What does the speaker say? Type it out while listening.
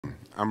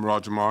I'm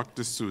Roger Mark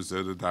de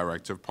Souza, the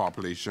Director of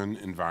Population,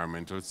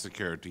 Environmental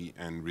Security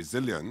and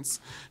Resilience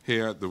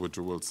here at the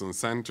Woodrow Wilson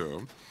Center.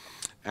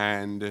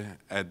 And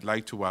I'd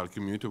like to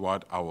welcome you to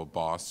what our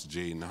boss,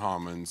 Jane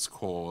Harmons,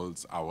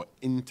 calls our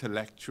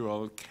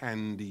intellectual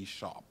candy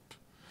shop,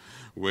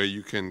 where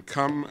you can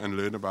come and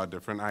learn about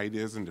different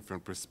ideas and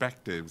different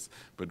perspectives,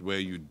 but where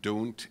you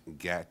don't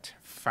get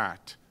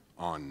fat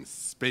on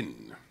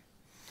spin.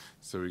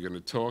 So we're going to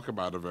talk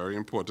about a very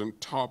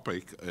important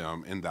topic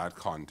in that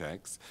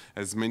context.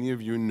 As many of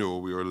you know,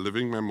 we are a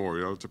living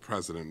memorial to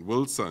President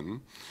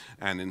Wilson,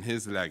 and in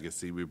his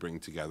legacy, we bring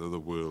together the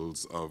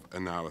worlds of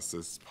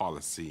analysis,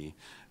 policy,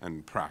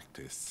 and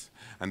practice.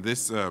 And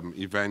this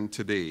event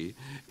today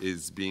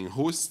is being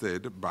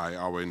hosted by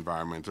our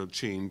Environmental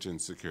Change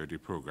and Security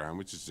Program,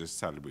 which has just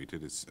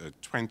celebrated its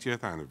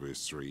 20th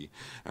anniversary.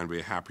 And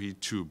we're happy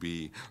to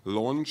be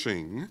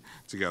launching,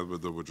 together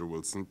with the Woodrow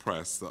Wilson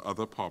Press, the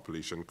Other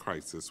Population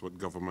Crisis, What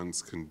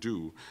Governments Can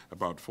Do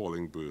About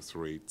Falling Birth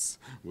Rates,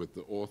 with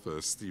the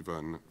author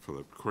Steven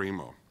Philip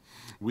Kramer.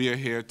 We are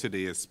here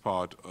today as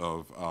part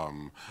of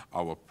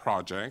our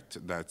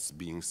project that's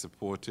being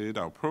supported,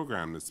 our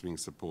program that's being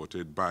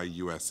supported by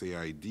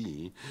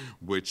USAID,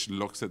 which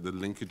looks at the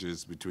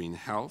linkages between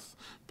health,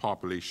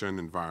 population,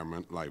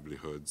 environment,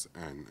 livelihoods,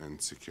 and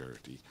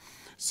security.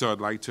 So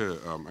I'd like to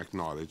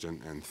acknowledge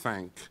and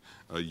thank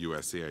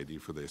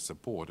USAID for their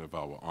support of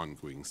our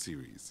ongoing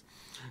series.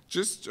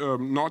 Just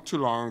not too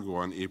long ago,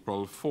 on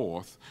April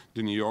 4th,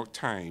 the New York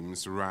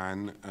Times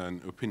ran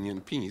an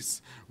opinion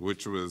piece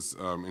which was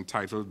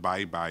entitled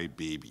Bye Bye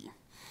Baby.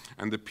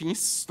 And the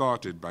piece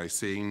started by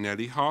saying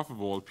nearly half of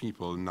all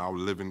people now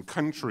live in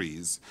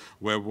countries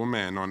where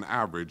women on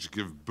average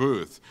give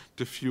birth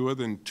to fewer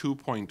than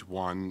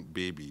 2.1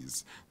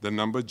 babies, the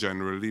number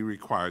generally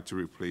required to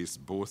replace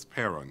both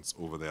parents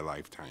over their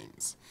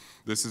lifetimes.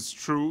 This is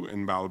true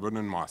in Melbourne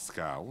and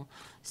Moscow,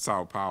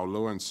 Sao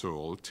Paulo and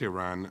Seoul,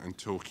 Tehran and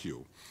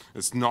Tokyo.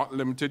 It's not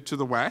limited to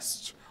the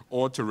West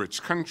or to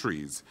rich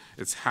countries.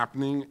 It's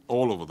happening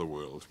all over the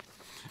world.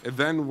 It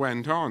then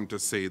went on to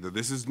say that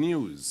this is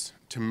news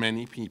to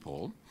many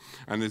people,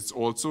 and it's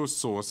also a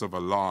source of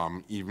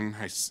alarm, even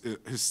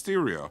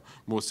hysteria,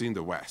 mostly in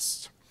the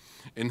West.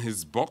 In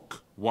his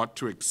book, What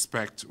to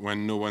Expect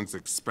When No One's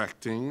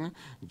Expecting,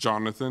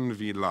 Jonathan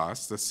V.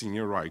 Last, the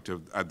senior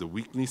writer at the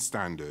Weekly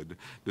Standard,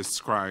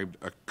 described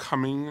a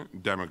coming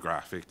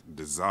demographic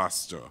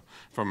disaster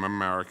from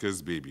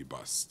America's baby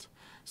bust.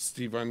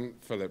 Steven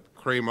Philip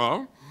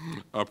Kramer,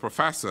 a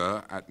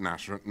professor at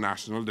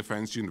National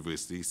Defense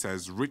University,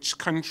 says rich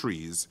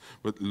countries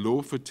with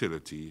low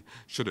fertility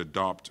should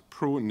adopt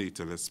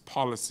pro-natalist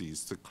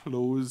policies to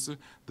close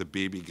the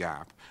baby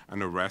gap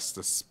and arrest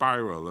the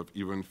spiral of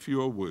even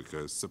fewer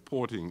workers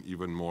supporting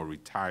even more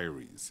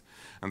retirees.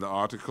 And the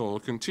article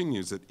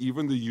continues that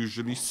even the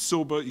usually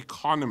sober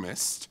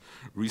economist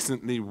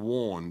recently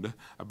warned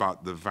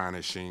about the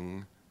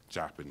vanishing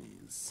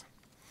Japanese.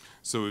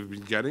 So we've been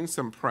getting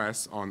some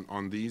press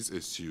on these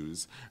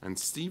issues, and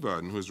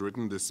Steven, who's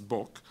written this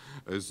book,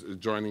 is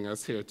joining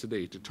us here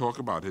today to talk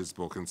about his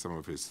book and some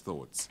of his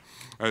thoughts.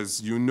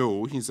 As you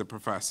know, he's a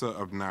professor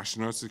of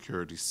national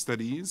security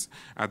studies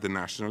at the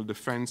National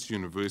Defense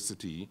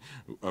University,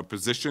 a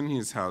position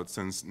he's held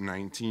since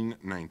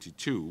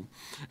 1992,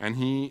 and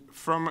he,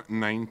 from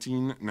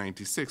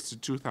 1996 to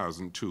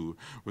 2002,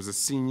 was a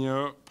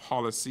senior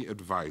policy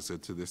advisor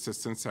to the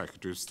Assistant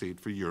Secretary of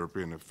State for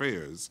European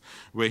Affairs,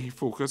 where he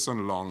focused on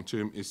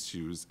long-term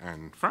issues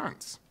and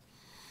France.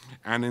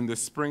 And in the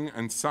spring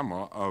and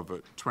summer of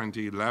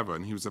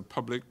 2011, he was a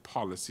public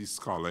policy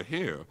scholar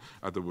here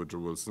at the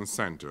Woodrow Wilson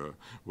Center,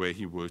 where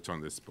he worked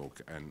on this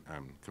book and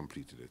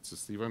completed it. So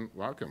Steven,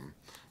 welcome.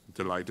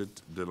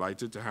 Delighted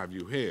to have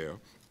you here.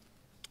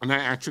 And I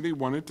actually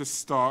wanted to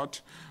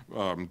start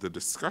the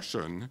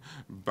discussion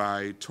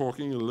by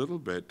talking a little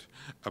bit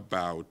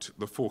about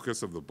the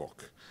focus of the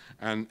book.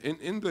 And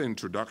in the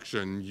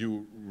introduction,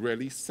 you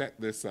really set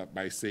this up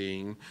by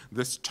saying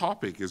this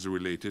topic is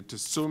related to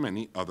so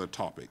many other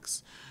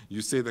topics.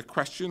 You say the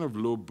question of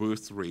low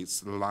birth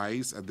rates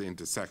lies at the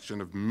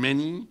intersection of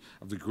many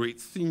of the great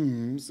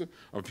themes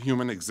of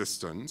human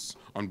existence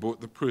on both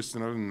the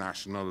personal and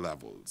national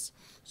levels.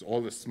 So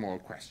all the small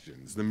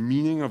questions, the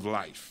meaning of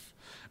life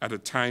at a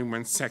time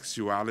when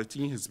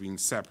sexuality has been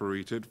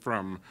separated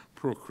from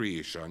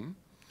procreation,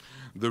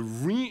 the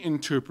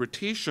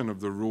reinterpretation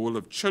of the role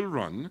of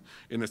children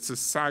in a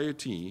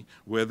society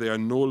where they are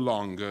no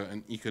longer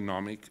an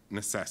economic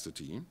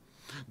necessity,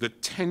 the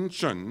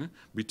tension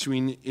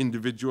between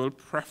individual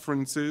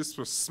preferences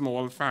for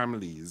small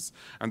families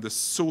and the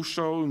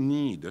social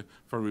need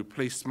for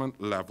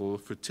replacement-level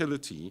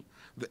fertility,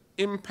 the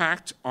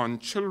impact on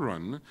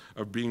children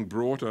of being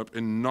brought up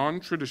in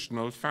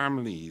non-traditional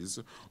families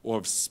or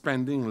of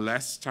spending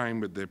less time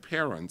with their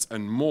parents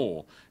and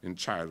more in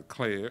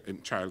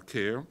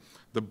childcare,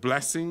 the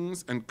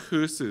blessings and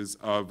curses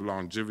of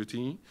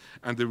longevity,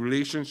 and the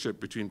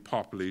relationship between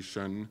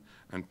population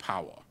and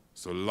power.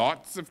 So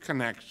lots of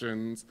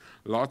connections,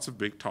 lots of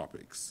big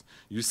topics.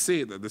 You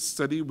say that the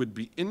study would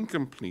be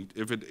incomplete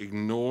if it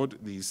ignored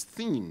these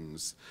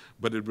themes,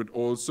 but it would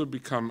also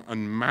become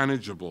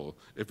unmanageable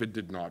if it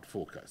did not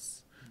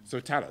focus. So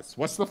tell us,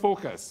 what's the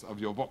focus of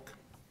your book?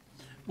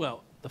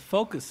 Well, the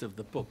focus of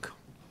the book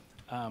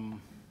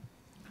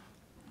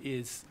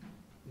is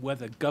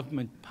whether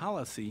government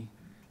policy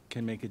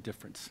can make a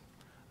difference.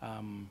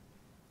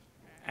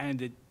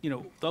 And it,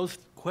 those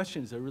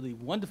questions are really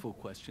wonderful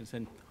questions,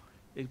 and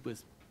it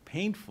was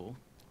painful,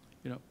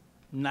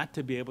 not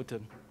to be able to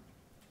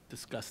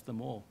discuss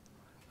them all.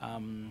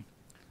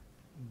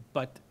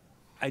 But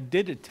I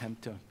did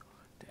attempt to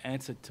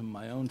answer to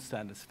my own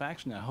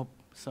satisfaction, I hope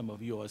some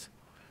of yours,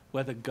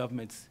 whether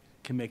governments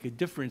can make a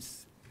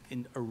difference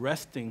in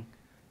arresting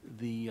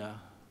the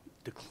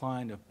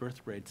decline of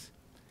birth rates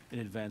in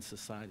advanced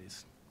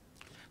societies.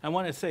 I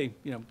want to say,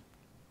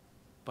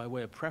 by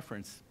way of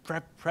preface,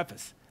 that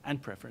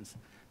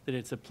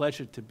it's a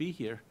pleasure to be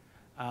here.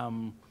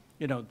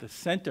 The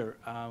center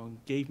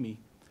gave me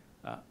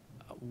a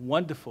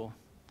wonderful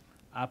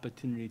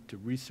opportunity to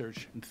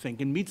research and think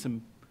and meet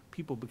some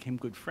people, became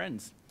good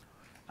friends.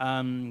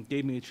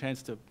 Gave me a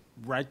chance to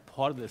write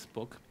part of this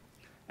book.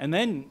 And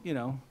then,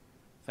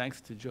 thanks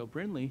to Joe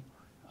Brindley,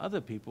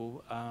 other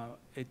people,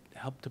 it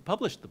helped to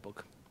publish the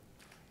book.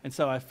 And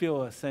so I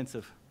feel a sense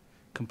of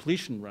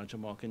completion, Roger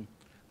Malkin,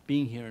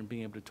 being here and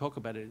being able to talk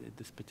about it at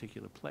this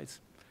particular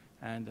place,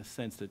 and a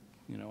sense that,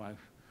 I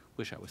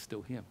wish I was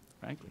still here,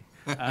 frankly.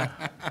 I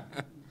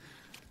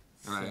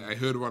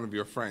heard one of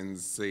your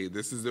friends say,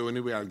 this is the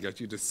only way I'll get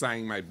you to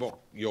sign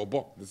your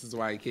book. This is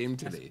why I came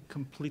today. That's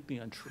completely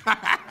untrue.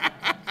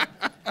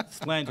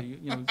 Slander,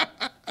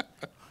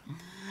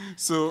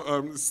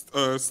 So,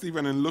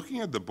 Stephen, in looking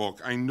at the book,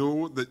 I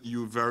know that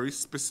you very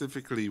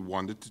specifically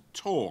wanted to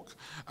talk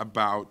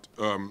about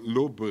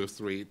low birth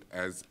rate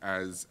as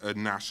a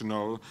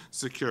national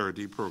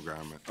security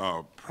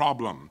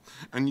problem.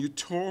 And you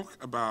talk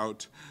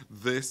about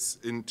this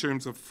in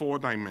terms of 4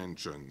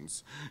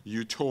 dimensions.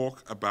 You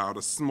talk about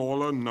a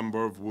smaller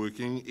number of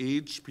working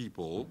age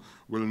people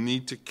will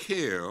need to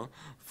care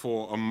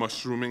for a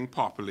mushrooming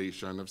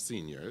population of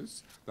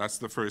seniors. That's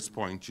the first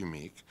point you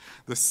make.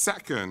 The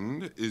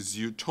second is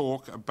you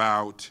talk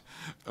about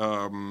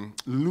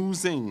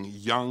losing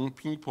young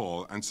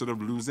people and sort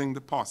of losing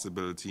the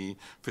possibility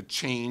for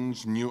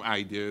change, new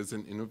ideas,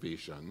 and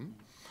innovation.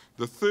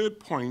 The third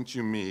point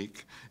you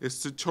make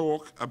is to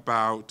talk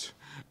about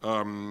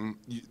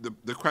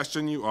the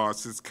question you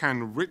ask is,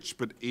 can rich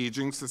but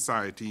aging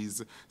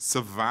societies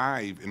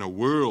survive in a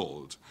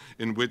world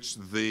in which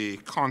they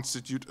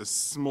constitute a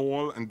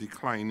small and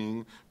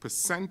declining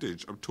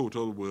percentage of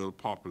total world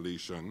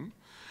population?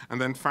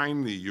 And then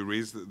finally, you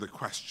raise the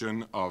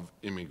question of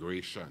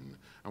immigration.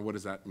 And what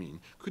does that mean?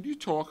 Could you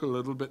talk a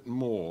little bit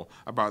more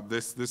about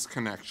this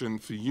connection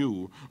for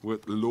you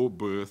with low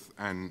birth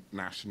and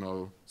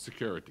national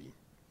security?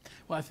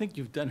 Well, I think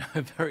you've done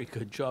a very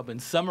good job in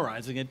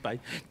summarizing it by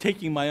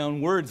taking my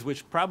own words,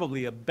 which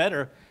probably are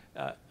better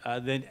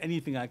than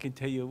anything I can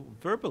tell you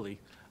verbally.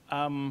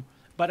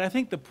 But I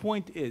think the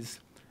point is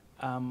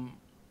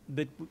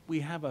that we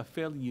have a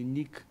fairly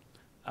unique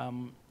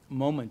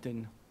moment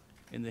in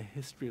the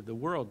history of the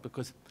world,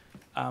 because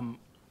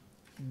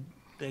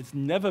there's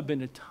never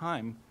been a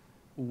time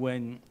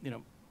when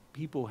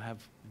people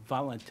have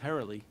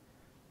voluntarily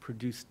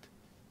produced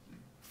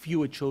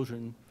fewer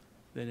children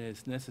than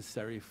is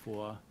necessary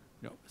for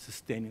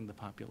sustaining the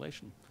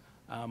population,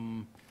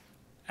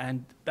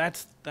 and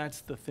that's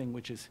the thing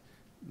which has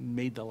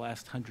made the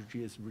last 100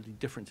 years really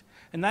different.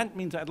 And that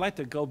means I'd like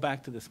to go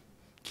back to this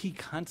key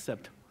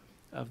concept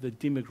of the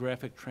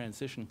demographic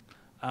transition.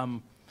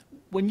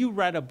 When you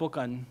write a book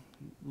on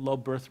low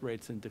birth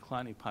rates and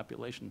declining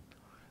population,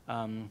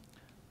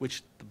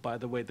 which, by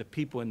the way, the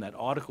people in that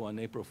article on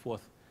April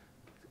 4th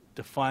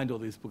defined all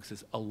these books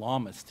as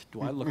alarmist.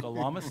 Do I look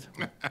alarmist?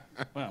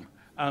 Well.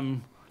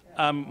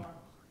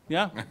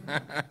 Yeah,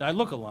 I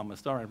look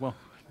alarmist. All right. Well,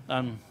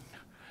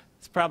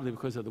 it's probably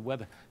because of the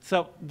weather.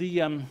 So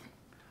the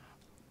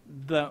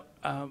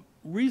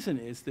reason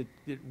is that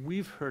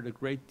we've heard a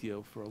great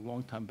deal for a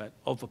long time about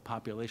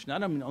overpopulation. I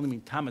don't only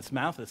mean Thomas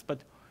Malthus,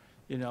 but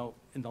in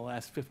the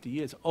last 50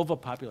 years,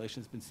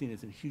 overpopulation has been seen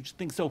as a huge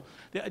thing. So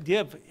the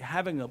idea of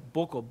having a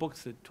book or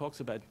books that talks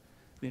about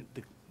the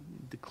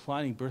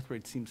declining birth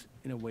rate seems,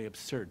 in a way,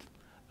 absurd.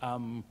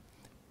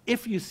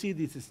 If you see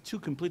these as 2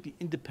 completely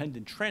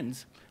independent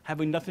trends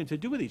having nothing to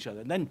do with each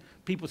other, then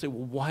people say,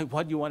 well,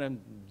 why do you want to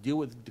deal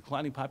with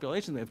declining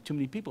population? We have too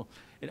many people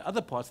in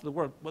other parts of the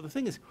world. Well, the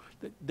thing is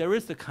that there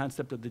is the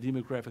concept of the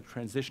demographic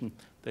transition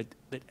that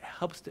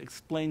helps to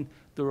explain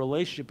the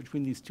relationship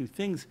between these 2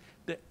 things.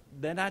 That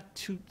they're not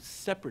 2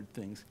 separate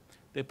things.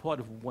 They're part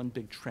of one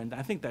big trend.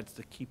 I think that's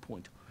the key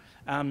point.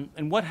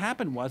 And what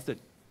happened was that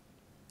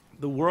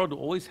the world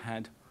always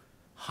had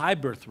high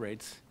birth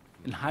rates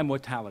and high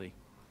mortality.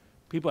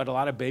 People had a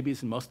lot of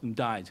babies, and most of them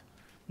died.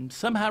 And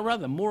somehow or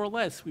other, more or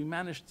less, we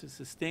managed to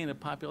sustain a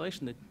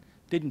population that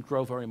didn't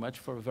grow very much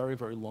for a very,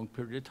 very long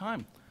period of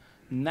time.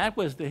 And that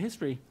was the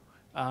history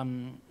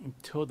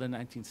until the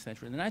 19th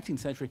century. In the 19th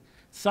century,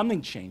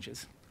 something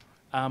changes.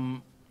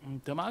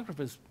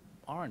 Demographers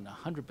aren't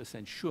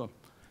 100% sure,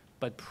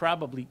 but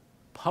probably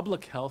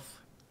public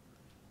health,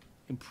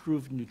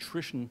 improved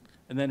nutrition,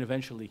 and then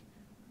eventually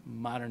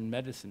modern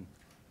medicine,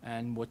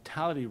 and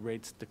mortality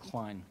rates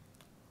decline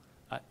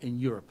in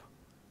Europe,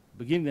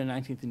 beginning in the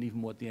 19th and even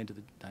more at the end of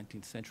the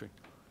 19th century.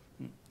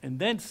 And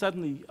then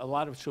suddenly a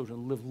lot of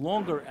children live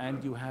longer,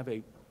 and you have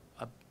a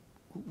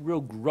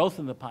real growth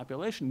in the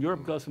population.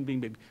 Europe goes from being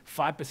maybe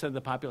 5% of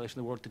the population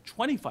of the world to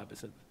 25% of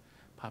the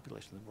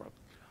population of the world.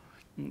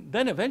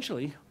 Then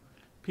eventually,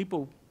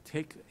 people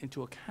take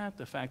into account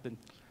the fact that,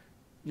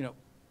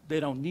 they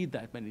don't need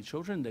that many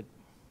children, that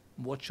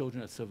more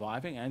children are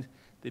surviving, and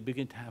they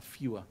begin to have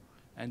fewer,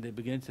 and they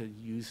begin to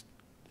use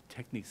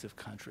techniques of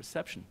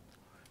contraception.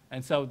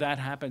 And so that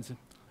happens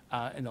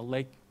in the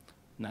late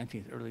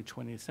 19th, early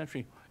 20th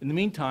century. In the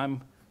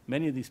meantime,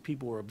 many of these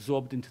people were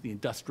absorbed into the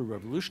Industrial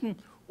Revolution,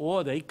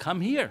 or they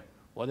come here,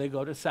 or they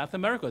go to South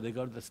America, or they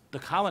go to the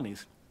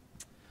colonies.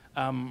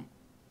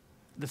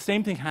 The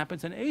same thing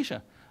happens in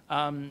Asia.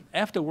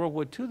 After World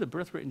War II, the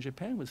birth rate in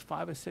Japan was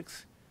 5 or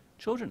 6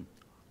 children.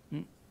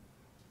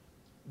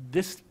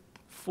 This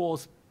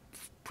falls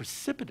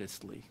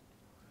precipitously.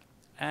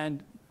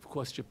 And of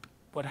course,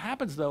 what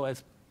happens though,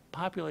 as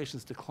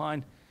populations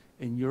decline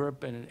in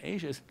Europe and in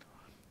Asia, is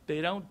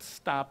they don't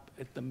stop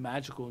at the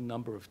magical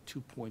number of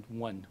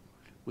 2.1,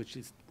 which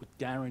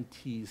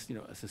guarantees,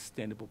 a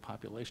sustainable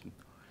population.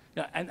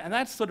 And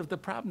that's sort of the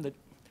problem, that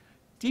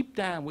deep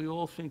down we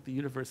all think the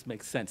universe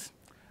makes sense.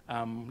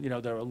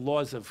 There are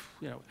laws of,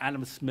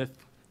 Adam Smith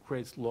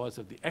creates laws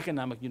of the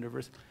economic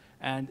universe,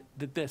 and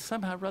that there's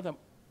somehow or other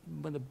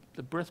when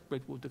the birth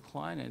rate will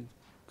decline and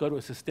go to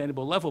a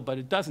sustainable level, but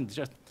it doesn't, it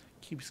just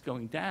keeps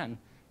going down,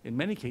 in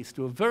many cases,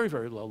 to a very,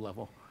 very low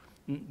level.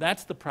 And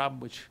that's the problem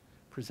which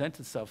presents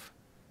itself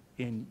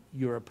in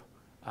Europe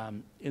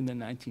in the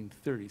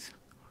 1930s.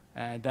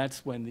 And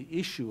that's when the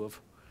issue of,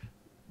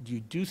 do you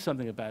do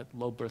something about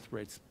low birth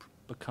rates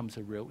becomes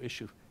a real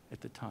issue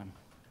at the time.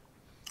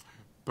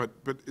 But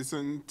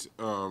isn't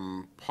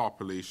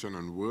population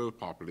and world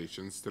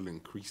population still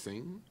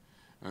increasing?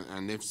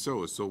 And if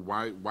so,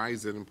 why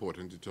is it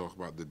important to talk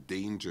about the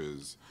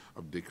dangers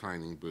of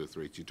declining birth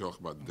rates? You talk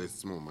about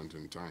this moment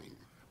in time.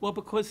 Well,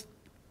 because,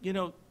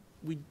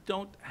 we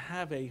don't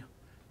have a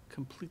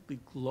completely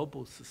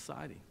global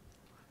society.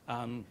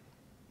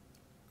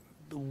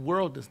 The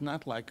world is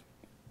not like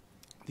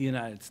the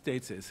United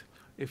States is.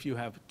 If you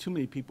have too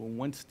many people in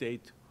one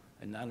state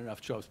and not enough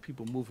jobs,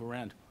 people move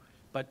around.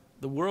 But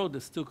the world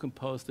is still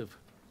composed of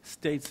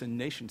states and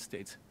nation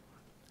states.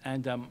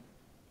 And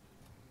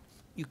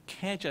you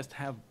can't just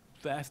have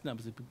vast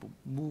numbers of people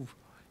move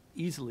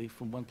easily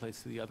from one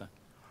place to the other.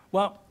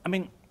 Well,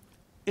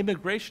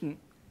 immigration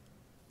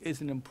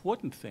is an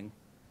important thing.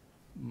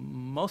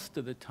 Most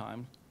of the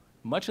time,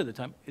 much of the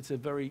time, it's a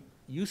very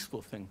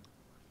useful thing.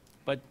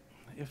 But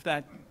if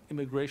that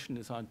immigration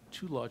is on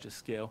too large a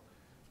scale,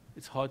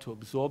 it's hard to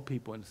absorb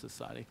people into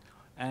society.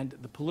 And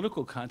the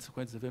political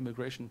consequences of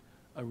immigration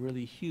are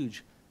really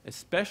huge,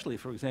 especially,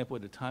 for example,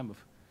 at the time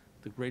of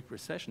the Great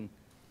Recession.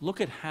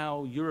 Look at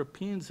how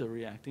Europeans are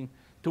reacting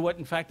to what,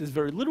 in fact, is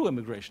very little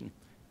immigration.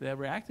 They're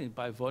reacting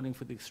by voting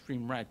for the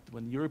extreme right.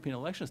 When the European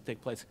elections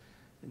take place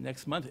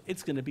next month,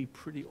 it's going to be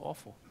pretty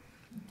awful.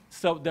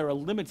 So there are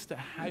limits to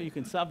how you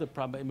can solve the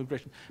problem of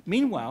immigration.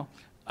 Meanwhile,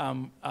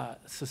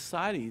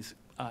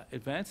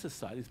 advanced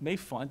societies may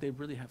find they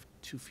really have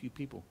too few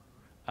people.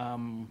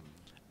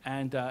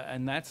 And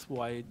that's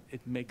why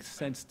it makes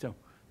sense to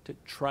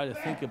try to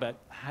think about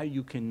how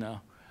you can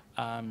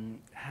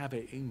have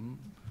a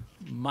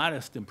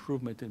modest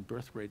improvement in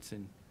birth rates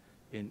in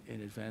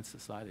advanced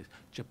societies.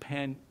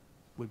 Japan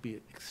would be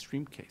an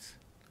extreme case,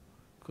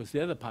 because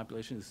the other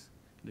population is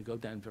going to go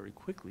down very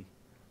quickly,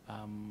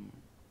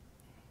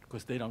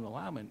 because they don't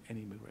allow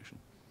any immigration.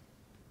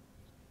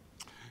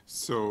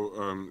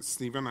 So,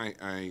 Stephen,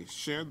 I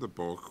shared the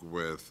book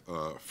with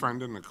a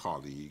friend and a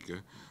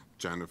colleague,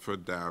 Jennifer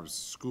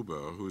Dabbs-Scuba,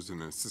 who's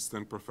an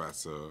assistant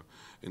professor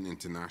in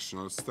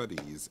international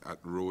studies at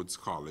Rhodes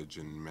College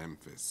in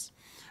Memphis.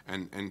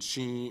 And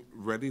she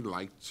really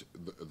liked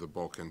the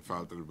book and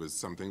felt that it was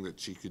something that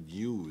she could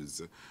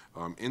use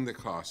in the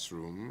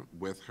classroom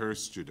with her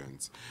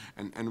students.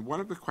 And one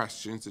of the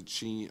questions that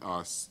she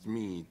asked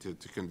me to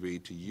convey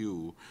to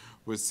you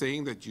was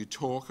saying that you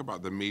talk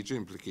about the major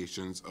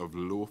implications of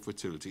low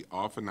fertility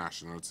for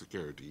national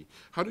security.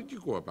 How did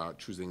you go about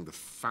choosing the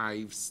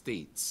 5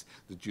 states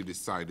that you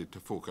decided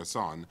to focus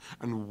on?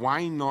 And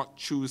why not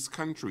choose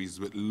countries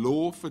with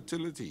low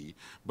fertility,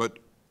 but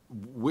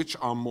which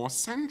are more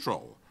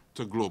central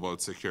to global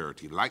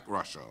security, like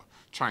Russia,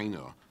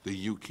 China,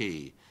 the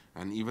UK,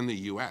 and even the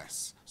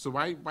US? So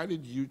why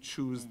did you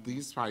choose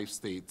these 5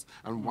 states,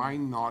 and why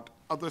not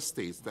other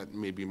states that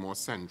may be more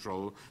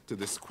central to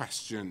this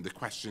question, the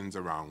questions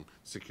around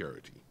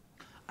security?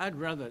 I'd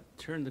rather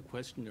turn the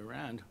question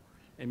around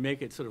and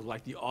make it sort of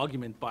like the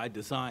argument by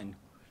design.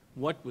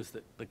 What was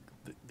the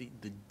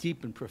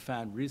deep and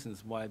profound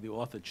reasons why the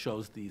author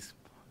chose these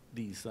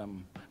these,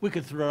 we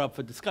could throw it up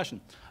for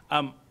discussion.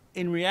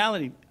 In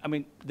reality, I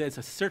mean, there's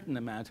a certain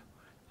amount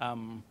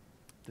of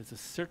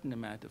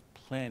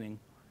planning,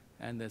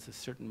 and there's a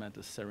certain amount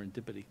of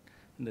serendipity,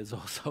 and there's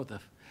also the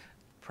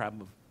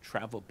problem of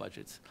travel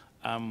budgets.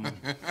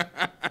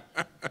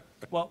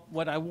 Well,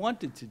 what I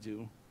wanted to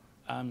do,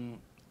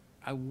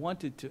 I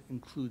wanted to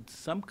include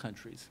some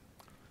countries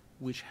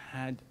which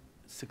had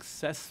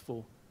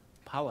successful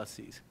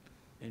policies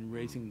in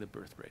raising the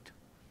birth rate,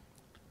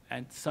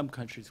 and some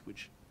countries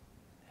which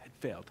had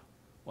failed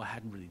or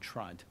hadn't really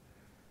tried.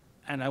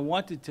 And I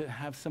wanted to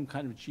have some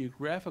kind of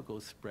geographical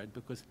spread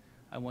because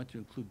I wanted to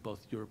include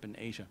both Europe and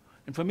Asia.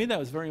 And for me, that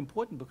was very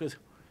important because,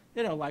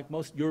 you know, like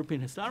most European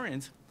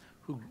historians,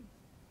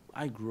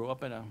 I grew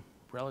up in a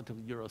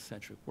relatively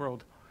Eurocentric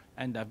world,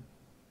 and I've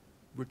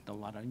written a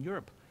lot on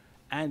Europe.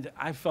 And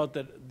I felt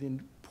that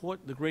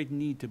the great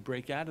need to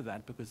break out of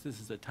that, because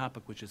this is a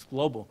topic which is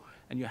global,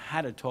 and you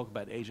had to talk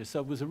about Asia. So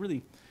it was a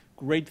really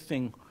great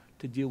thing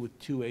to deal with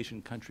two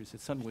Asian countries.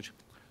 It's something which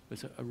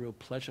was a real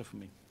pleasure for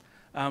me.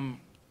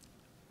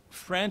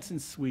 France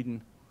and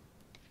Sweden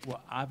were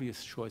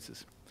obvious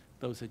choices.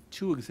 Those are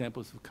two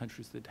examples of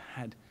countries that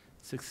had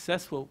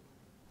successful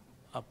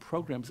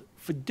programs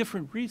for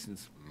different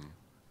reasons.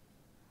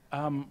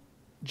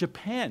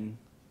 Japan,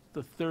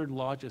 the third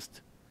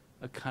largest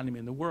economy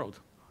in the world,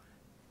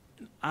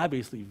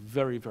 obviously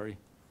very, very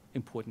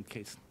important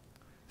case.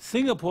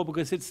 Singapore,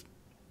 because it's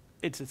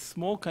a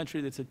small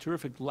country that's a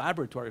terrific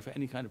laboratory for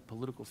any kind of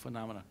political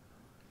phenomena.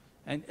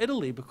 And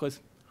Italy, because,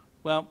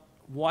 well,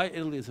 why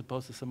Italy as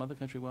opposed to some other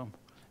country? Well,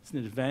 it's an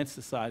advanced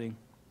society.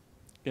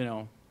 You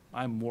know,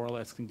 I more or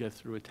less can get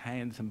through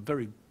Italian, some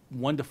very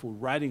wonderful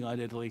writing on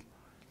Italy.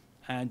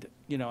 And,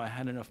 you know, I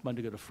had enough money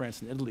to go to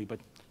France and Italy, but,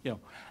 you know.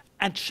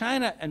 And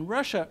China and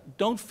Russia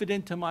don't fit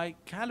into my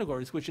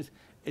categories, which is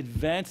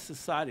advanced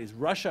societies.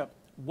 Russia,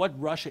 what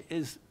Russia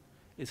is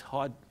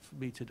hard for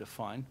me to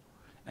define.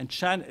 And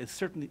China is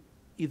certainly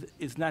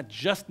is not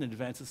just an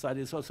advanced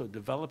society, it's also a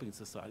developing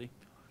society.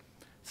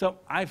 So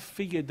I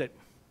figured that,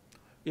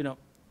 you know,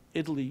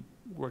 Italy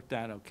worked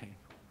out okay.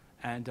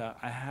 And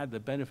I had the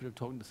benefit of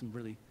talking to some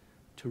really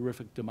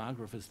terrific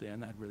demographers there,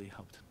 and that really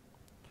helped.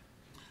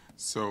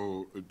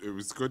 So it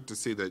was good to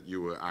see that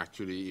you were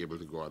actually able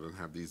to go out and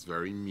have these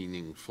very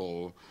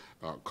meaningful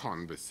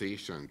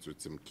conversations with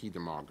some key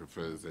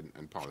demographers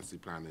and policy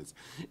planners.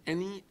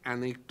 Any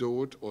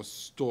anecdote or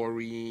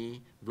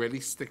story really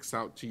sticks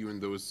out to you in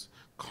those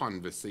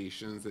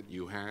conversations that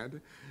you had?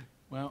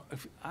 Well,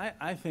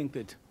 I think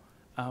that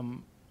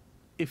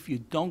if you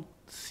don't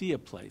see a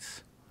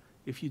place,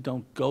 if you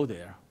don't go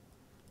there,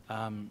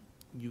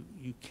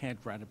 you can't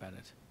write about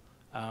it.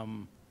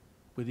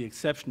 With the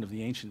exception of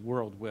the ancient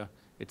world where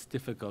it's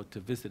difficult to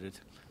visit it.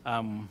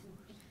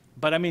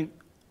 But I mean,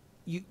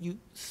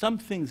 some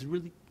things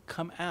really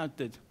come out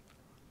that,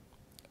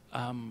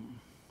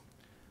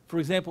 for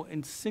example,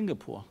 in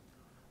Singapore,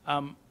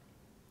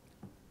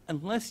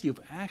 unless you've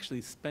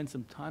actually spent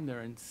some time there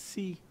and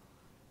see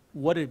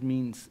what it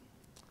means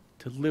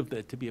to live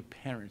there, to be a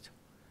parent,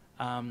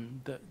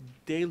 the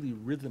daily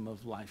rhythm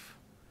of life,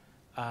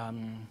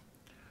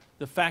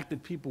 the fact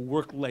that people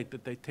work late,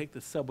 that they take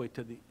the subway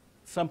to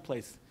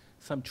someplace,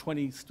 some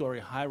 20-story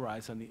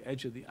high-rise on the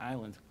edge of the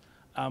island,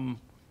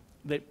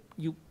 that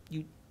you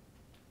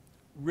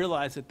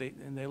realize that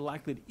they're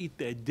likely to eat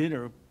their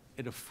dinner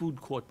at a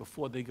food court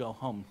before they go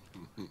home.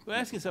 You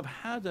ask yourself,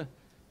 how do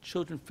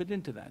children fit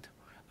into that?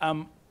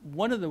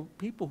 One of the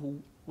people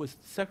who was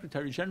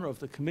Secretary General of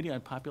the Committee on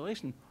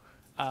Population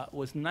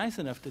was nice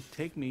enough to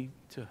take me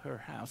to her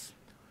house,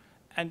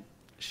 and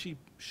she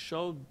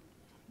showed,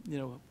 you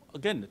know,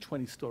 again, the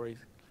 20 stories,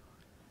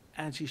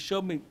 and she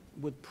showed me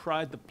with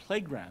pride the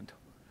playground.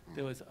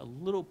 There was a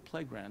little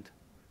playground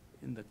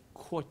in the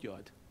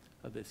courtyard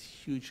of this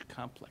huge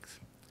complex.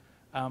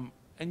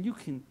 And you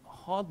can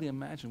hardly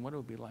imagine what it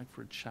would be like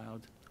for a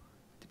child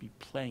to be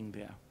playing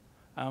there.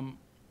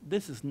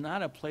 This is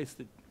not a place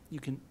that you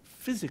can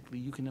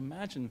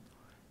imagine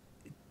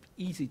it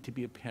easy to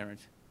be a parent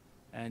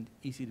and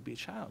easy to be a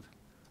child.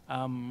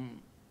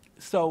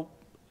 So,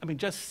 I mean,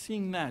 just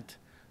seeing that,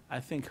 I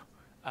think,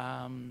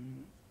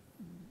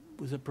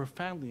 was a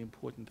profoundly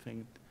important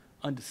thing,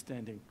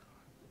 understanding,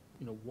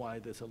 you know, why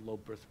there's a low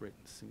birth rate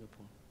in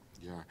Singapore.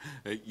 Yeah,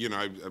 you know,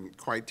 I'm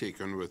quite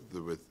taken with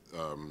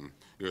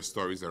your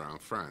stories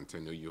around France. I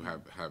know you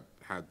have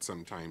had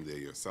some time there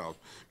yourself.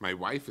 My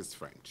wife is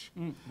French.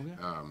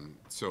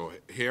 So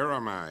here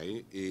am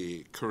I,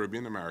 a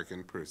Caribbean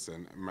American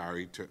person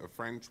married to a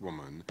French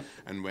woman,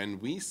 and when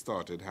we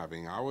started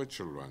having our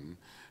children,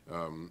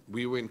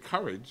 we were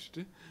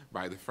encouraged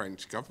by the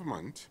French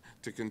government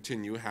to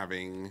continue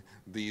having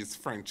these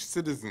French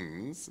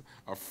citizens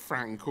of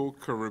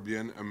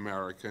Franco-Caribbean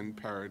American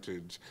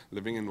parentage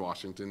living in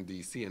Washington,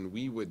 D.C., and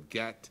we would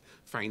get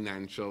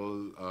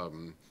financial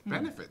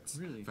benefits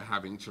for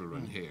having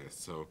children here.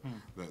 So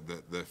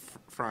the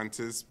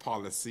France's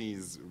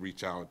policies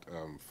reach out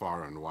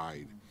far and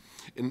wide.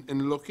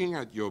 In looking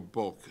at your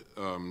book,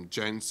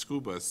 Jen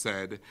Scuba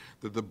said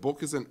that the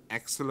book is an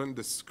excellent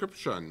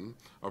description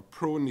of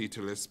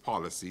pro-natalist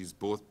policies,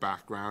 both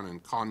background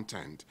and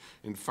content,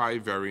 in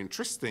 5 very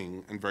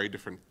interesting and very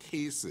different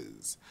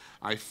cases.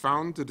 I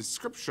found the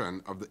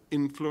description of the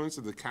influence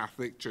of the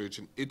Catholic Church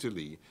in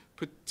Italy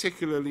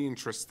particularly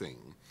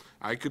interesting.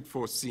 I could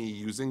foresee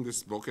using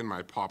this book in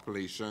my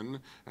population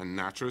and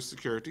natural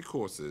security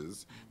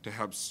courses to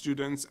help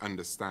students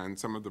understand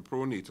some of the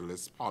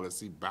pro-natalist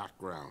policy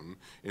background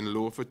in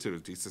low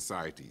fertility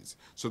societies.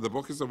 So the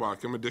book is a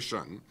welcome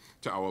addition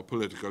to our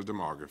political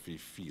demography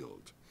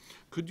field.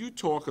 Could you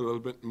talk a little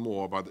bit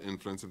more about the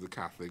influence of the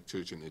Catholic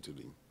Church in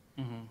Italy?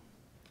 Mm-hmm.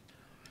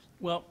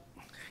 Well,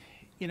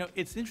 you know,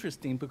 it's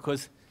interesting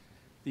because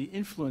the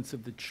influence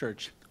of the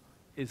church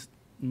is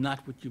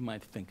not what you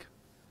might think.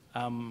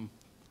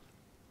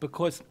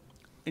 Because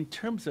in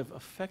terms of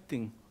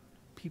affecting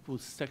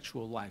people's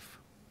sexual life,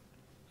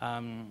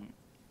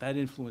 that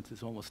influence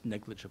is almost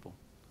negligible.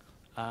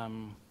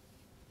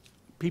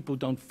 People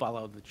don't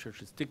follow the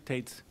church's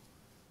dictates.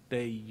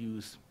 They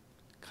use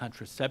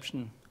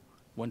contraception,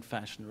 one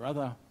fashion or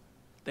other.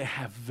 They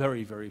have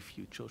very, very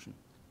few children.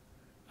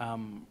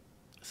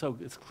 So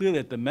it's clear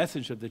that the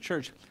message of the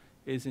church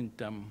isn't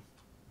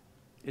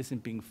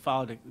being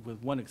followed,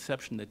 with one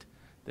exception, that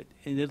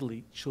in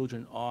Italy,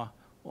 children are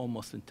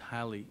almost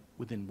entirely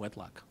within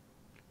wedlock,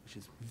 which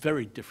is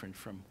very different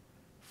from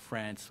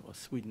France or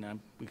Sweden.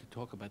 We could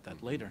talk about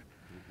that later.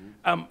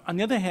 Mm-hmm. On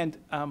the other hand,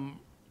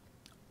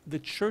 the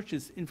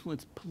church's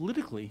influence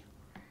politically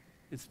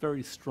is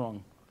very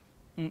strong.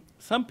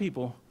 Some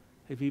people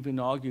have even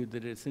argued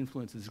that its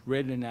influence is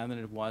greater now than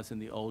it was in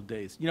the old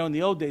days. You know, in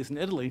the old days in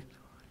Italy,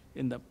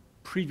 in the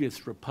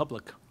previous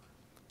republic,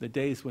 the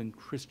days when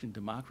Christian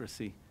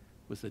democracy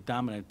was the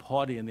dominant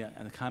party and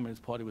the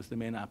Communist Party was the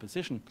main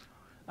opposition,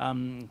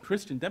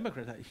 Christian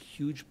Democrats had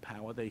huge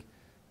power. They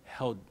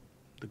held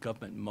the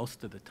government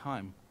most of the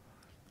time.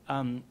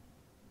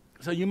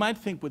 So you might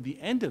think with the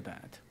end of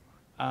that,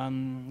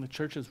 the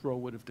church's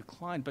role would have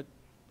declined, but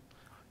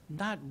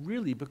not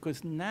really,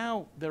 because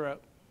now there are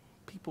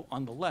people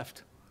on the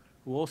left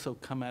who also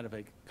come out of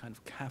a kind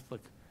of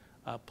Catholic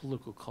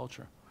political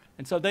culture.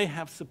 And so they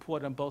have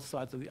support on both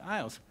sides of the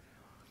aisles.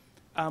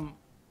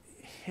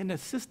 In a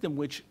system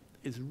which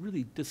is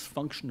really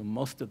dysfunctional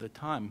most of the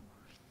time,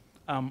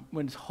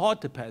 when it's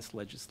hard to pass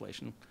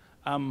legislation,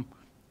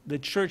 the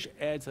church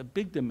adds a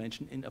big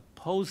dimension in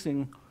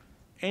opposing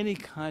any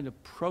kind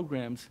of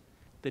programs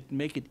that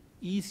make it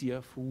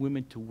easier for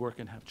women to work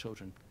and have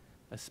children,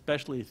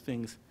 especially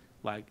things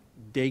like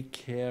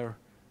daycare,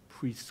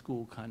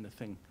 preschool kind of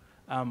thing.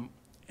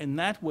 In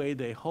that way,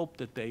 they hope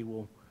that they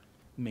will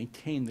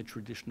maintain the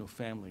traditional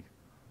family.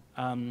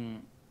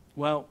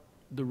 Well,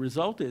 the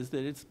result is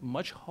that it's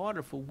much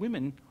harder for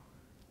women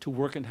to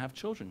work and have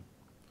children,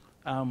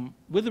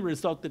 with the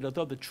result that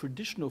although the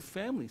traditional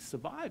family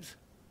survives,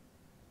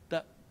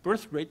 the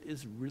birth rate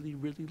is really,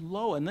 really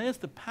low. And there's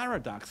the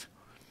paradox.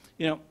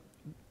 You know,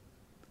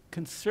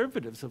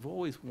 conservatives have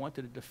always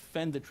wanted to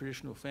defend the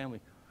traditional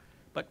family,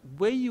 but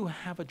where you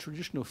have a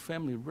traditional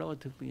family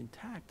relatively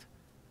intact,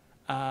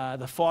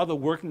 the father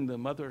working, the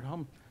mother at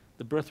home,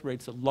 the birth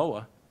rates are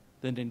lower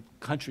than in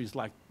countries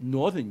like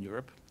Northern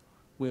Europe,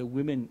 where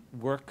women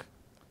work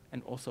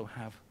and also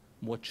have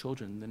more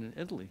children than in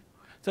Italy.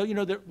 So, you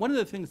know, one of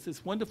the things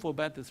that's wonderful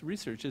about this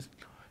research is,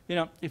 you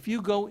know, if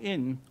you go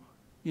in,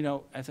 you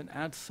know, as an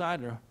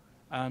outsider,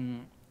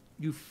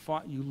 you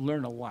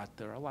learn a lot.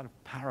 There are a lot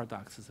of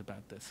paradoxes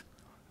about this.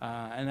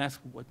 And that's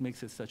what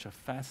makes it such a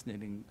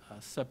fascinating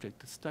subject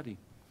to study.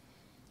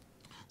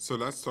 So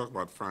let's talk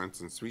about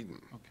France and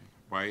Sweden.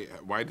 Okay.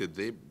 Why did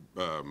they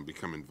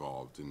become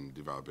involved in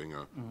developing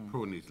a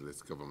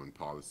pro-natalist government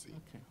policy?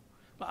 Okay.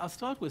 Well, I'll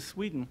start with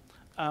Sweden.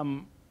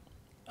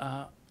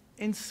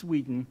 In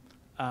Sweden,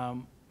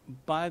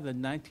 by the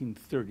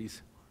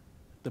 1930s,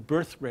 the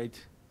birth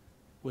rate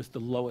was the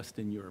lowest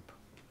in Europe.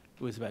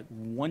 It was about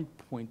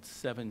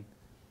 1.7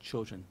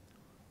 children,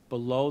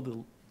 below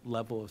the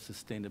level of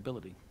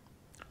sustainability.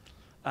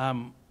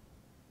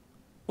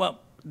 Well,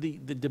 the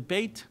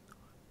debate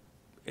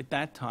at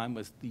that time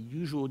was the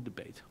usual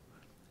debate,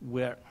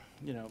 where,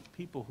 you know,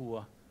 people who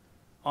were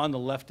on the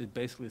left had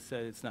basically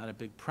said it's not a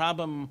big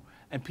problem,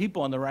 and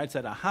people on the right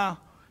said, aha,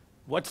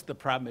 what's the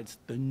problem? It's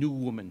the new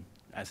woman,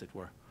 as it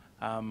were.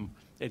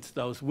 It's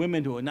those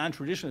women who are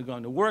non-traditionally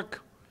going to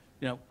work,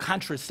 you know,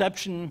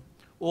 contraception,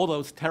 all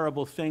those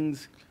terrible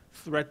things,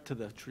 threat to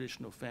the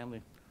traditional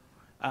family.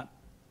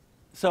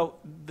 So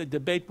the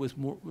debate was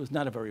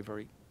not a very,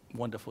 very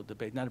wonderful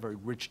debate, not a very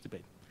rich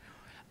debate.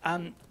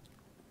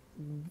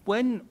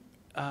 When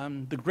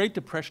the Great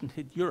Depression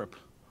hit Europe,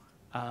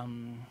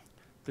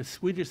 the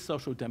Swedish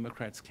Social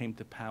Democrats came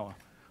to power.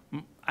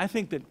 I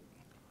think that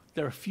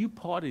there are few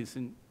parties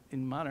in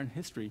modern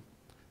history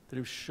that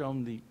have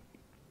shown the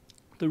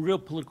real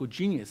political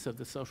genius of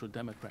the Social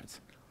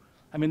Democrats.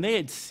 I mean, they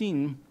had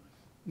seen,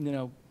 you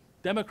know,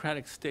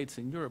 democratic states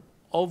in Europe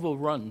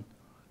overrun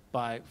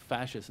by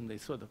fascism. They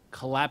saw the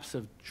collapse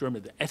of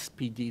Germany, the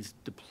SPD's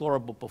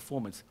deplorable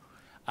performance,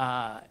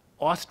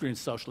 Austrian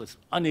socialists,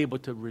 unable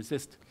to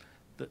resist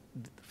the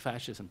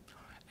fascism.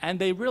 And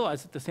they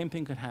realized that the same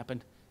thing could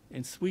happen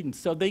in Sweden.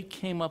 So they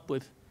came up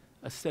with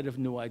a set of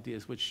new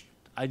ideas,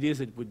 ideas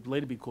that would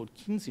later be called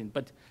Keynesian,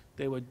 but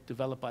they were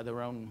developed by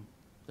their own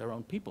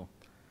people.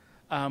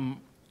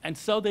 And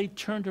so they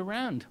turned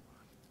around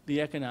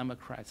the economic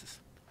crisis.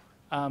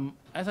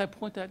 As I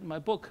point out in my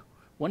book,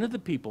 one of the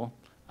people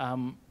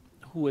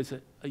who was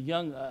a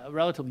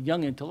relatively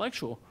young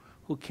intellectual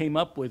who came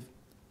up with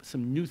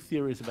some new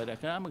theories about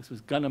economics was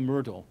Gunnar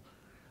Myrdal.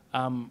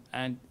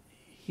 And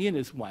he and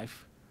his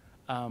wife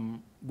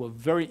were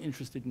very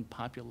interested in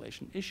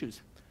population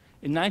issues.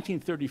 In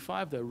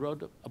 1935, they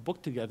wrote a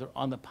book together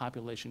on the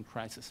population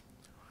crisis.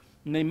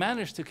 And they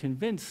managed to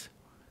convince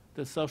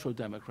the Social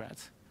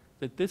Democrats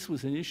that this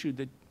was an issue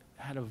that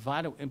had a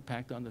vital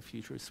impact on the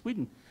future of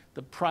Sweden.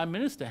 The Prime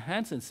Minister,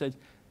 Hansen, said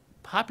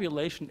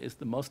population is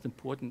the most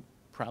important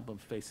problem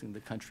facing the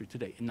country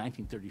today in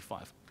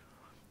 1935.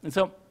 And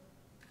so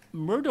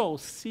Myrdal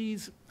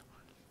sees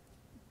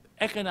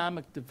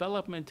economic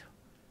development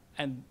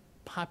and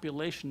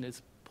population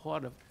as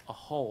part of a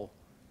whole.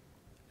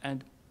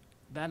 And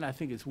that, I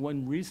think, is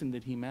one reason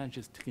that he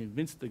manages to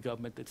convince the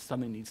government that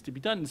something needs to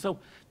be done. And so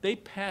they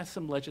pass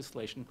some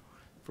legislation,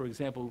 for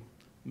example,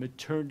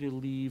 maternity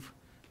leave,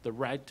 the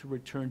right to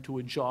return to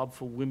a job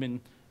for women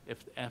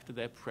after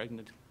they're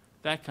pregnant,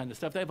 that kind of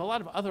stuff. They have a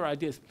lot of other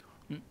ideas.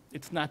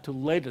 It's not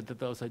till later that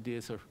those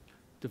ideas are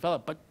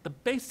developed, but the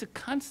basic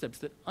concepts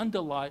that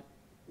underlie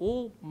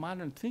all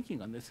modern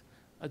thinking on this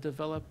are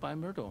developed by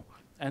Myrdal.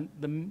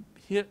 And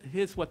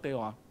here's what they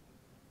are.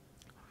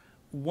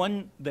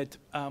 One, that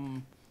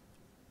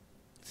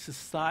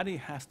society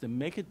has to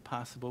make it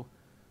possible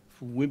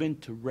for women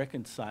to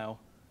reconcile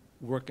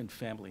work and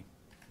family.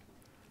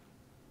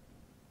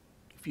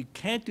 If you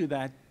can't do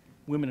that,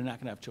 women are not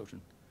going to have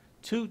children.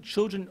 Two,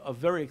 children are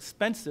very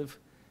expensive,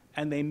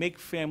 and they make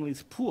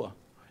families poor.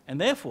 And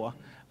therefore,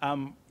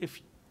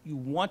 if you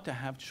want to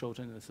have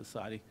children in a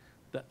society,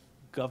 the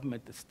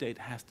government, the state,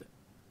 has to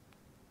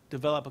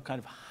develop a kind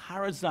of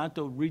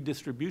horizontal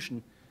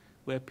redistribution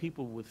where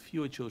people with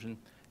fewer children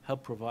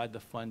help provide the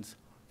funds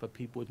for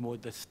people with more.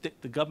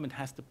 The government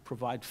has to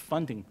provide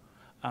funding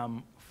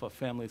for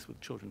families with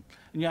children.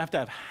 And you have to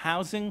have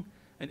housing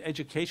and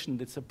education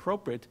that's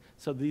appropriate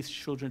so these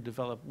children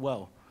develop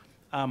well.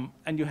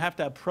 And you have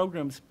to have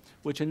programs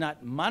which are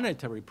not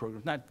monetary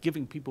programs, not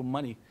giving people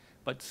money,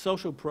 but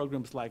social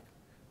programs like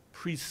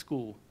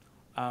preschool,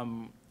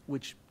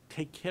 which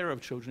take care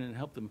of children and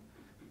help them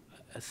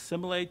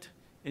assimilate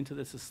into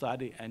the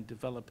society and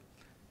develop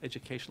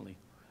educationally.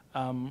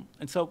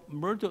 And so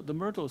the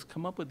Myrdals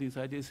come up with these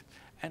ideas,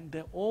 and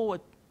they're all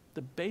at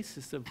the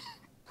basis of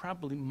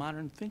probably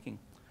modern thinking.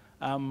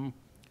 The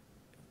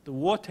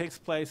war takes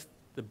place,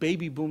 the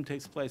baby boom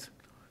takes place,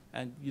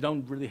 and you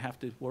don't really have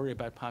to worry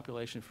about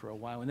population for a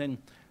while. And then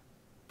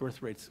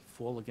birth rates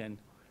fall again.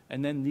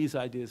 And then these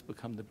ideas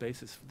become the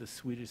basis for the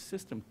Swedish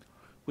system,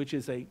 which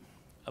is a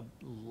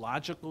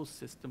logical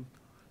system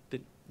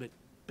that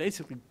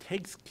basically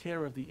takes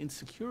care of the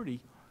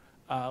insecurity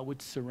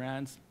which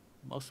surrounds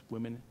most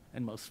women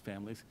and most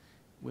families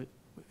with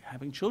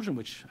having children,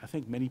 which I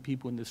think many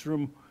people in this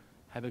room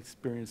have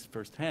experienced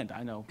firsthand.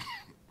 I know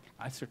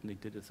I certainly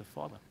did as a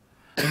father.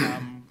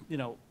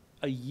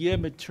 A year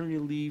maternity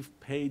leave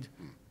paid,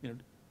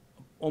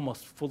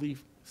 almost fully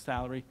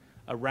salary,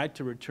 a right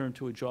to return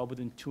to a job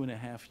within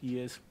 2.5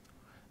 years,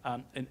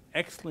 an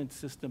excellent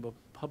system of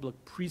public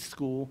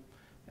preschool,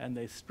 and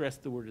they stress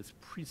the word as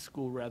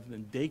preschool rather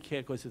than daycare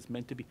because it's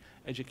meant to be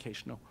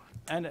educational,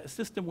 and a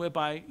system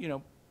whereby,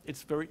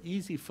 it's very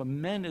easy for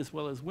men as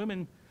well as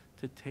women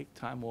to take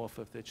time off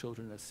if their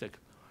children are sick.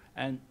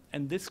 And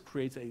this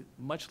creates a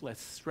much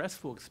less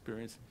stressful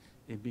experience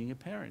in being a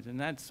parent, and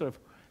that sort of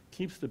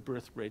keeps the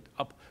birth rate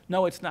up.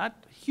 No, it's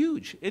not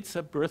huge. It's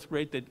a birth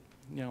rate that,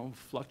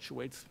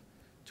 fluctuates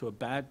to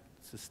about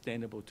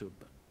sustainable to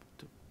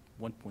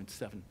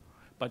 1.7.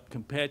 But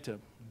compared to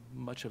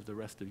much of the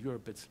rest of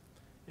Europe, it's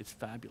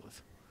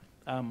fabulous.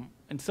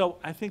 And so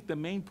I think the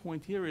main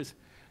point here is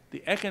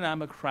the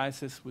economic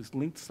crisis was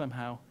linked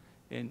somehow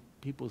in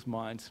people's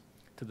minds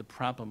to the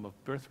problem of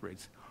birth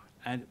rates.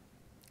 And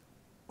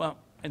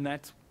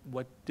that's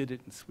what did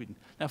it in Sweden.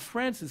 Now,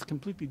 France is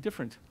completely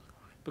different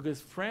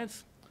because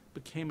France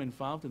became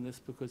involved in this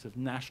because of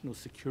national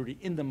security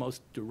in the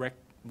most direct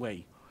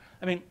way.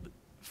 I mean,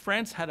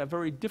 France had a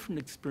very different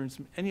experience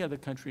from any other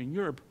country in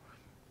Europe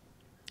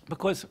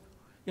because,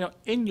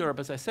 in Europe,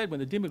 as I said, when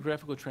the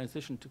demographical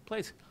transition took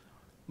place,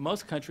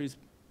 most countries'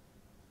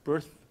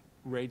 birth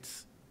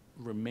rates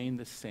remain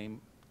the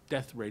same,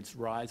 death rates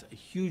rise, a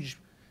huge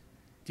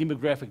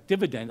demographic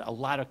dividend, a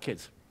lot of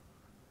kids.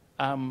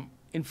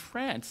 In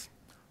France,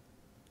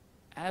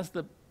 as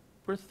the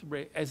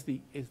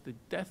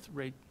death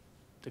rate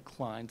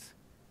declines,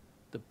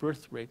 the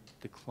birth rate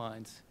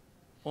declines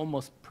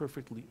almost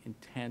perfectly in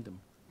tandem,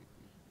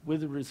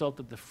 with the result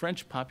that the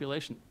French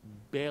population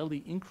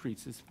barely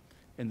increases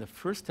in the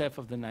first half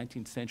of the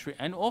 19th century,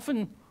 and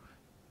often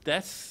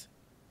deaths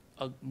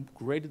are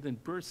greater than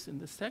births in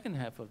the second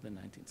half of the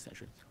 19th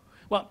century.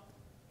 Well,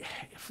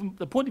 from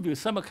the point of view of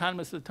some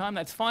economists at the time,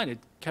 that's fine. It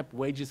kept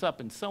wages up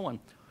and so on.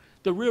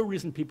 The real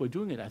reason people were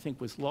doing it, I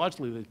think, was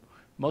largely that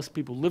most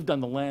people lived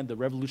on the land. The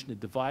revolution had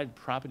divided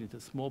property into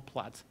small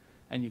plots,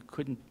 and you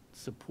couldn't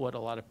support a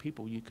lot of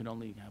people. You could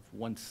only have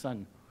one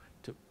son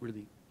to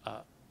really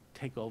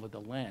take over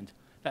the land.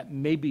 That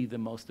may be the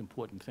most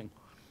important thing.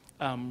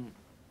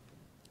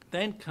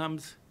 Then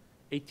comes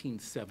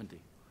 1870,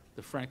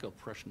 the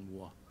Franco-Prussian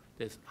War.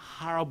 There's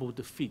horrible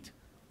defeat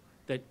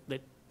that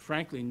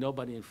frankly,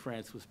 nobody in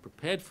France was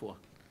prepared for.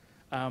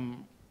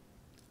 And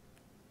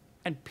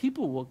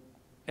people were,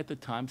 at the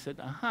time, said,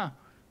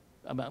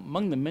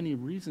 among the many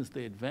reasons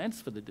they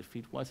advanced for the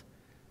defeat was,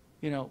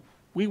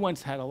 we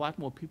once had a lot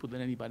more people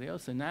than anybody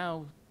else, and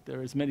now there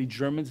are as many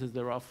Germans as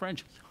there are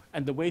French.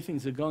 And the way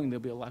things are going,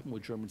 there'll be a lot more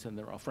Germans than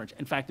there are French.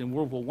 In fact, in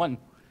World War I,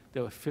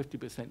 there were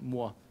 50%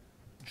 more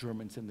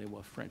Germans than there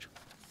were French.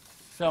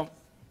 So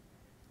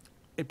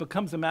it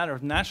becomes a matter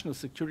of national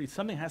security.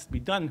 Something has to be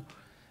done.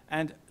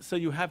 And so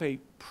you have a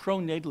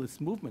pro-natalist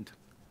movement.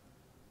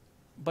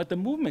 But the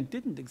movement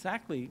didn't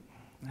exactly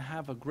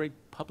have a great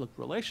public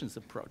relations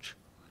approach.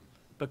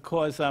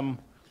 Because, you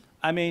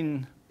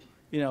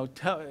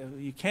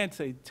can't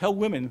say, tell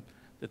women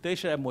that they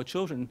should have more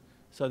children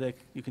so that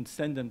you can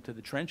send them to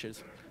the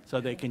trenches so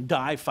they can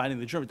die fighting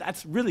the Germans.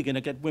 That's really going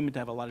to get women to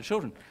have a lot of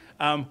children.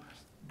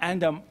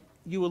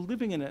 You were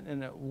living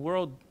in a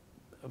world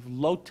of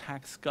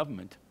low-tax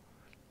government.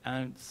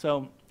 And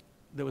so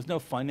there was no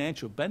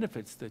financial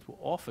benefits that were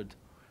offered.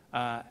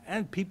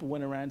 And people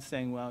went around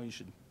saying, well, you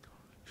should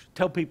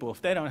tell people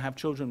if they don't have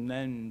children,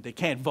 then they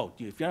can't vote.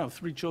 If you don't have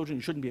 3 children,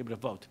 you shouldn't be able to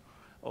vote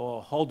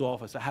or hold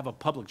office or have a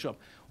public job,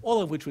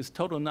 all of which was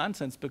total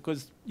nonsense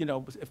because,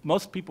 if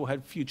most people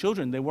had few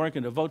children, they weren't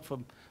going to vote for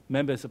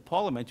members of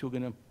parliament who were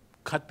going to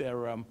cut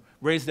their,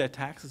 raise their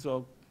taxes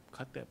or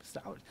cut their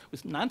salaries. It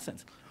was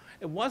nonsense.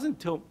 It wasn't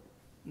until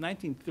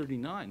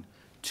 1939,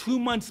 2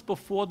 months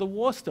before the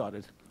war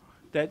started,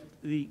 that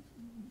the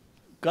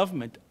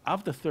government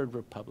of the Third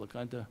Republic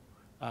under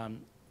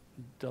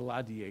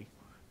Daladier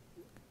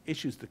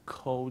issues the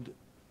Code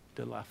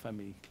de la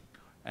Famille.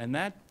 And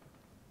that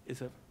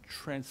is a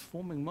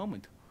transforming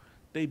moment.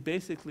 They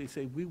basically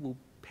say, we will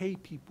pay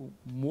people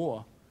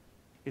more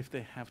if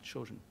they have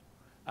children.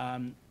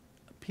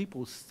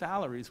 People's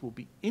salaries will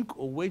be,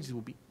 or wages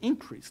will be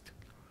increased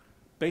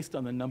based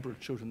on the number of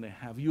children they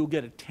have. You'll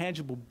get a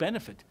tangible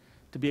benefit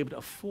to be able to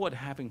afford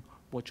having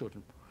more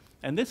children.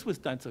 And this was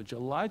done, so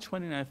July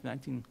 29th,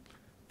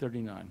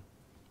 1939,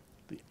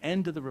 the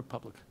end of the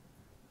Republic.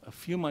 A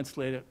few months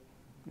later,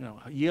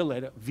 a year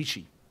later,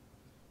 Vichy.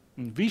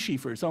 And Vichy,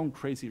 for his own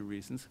crazy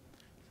reasons,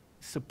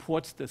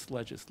 supports this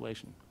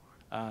legislation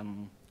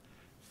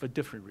for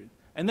different reasons.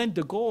 And then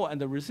de Gaulle and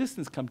the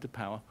resistance come to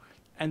power,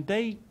 and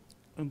they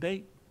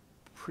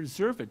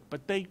preserve it,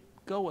 but they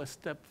go a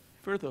step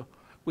further,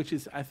 which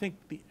is, I think,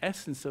 the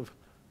essence of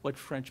what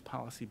French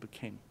policy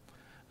became.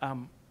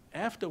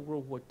 After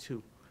World War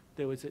II,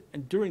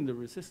 and during the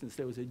resistance,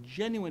 there was a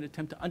genuine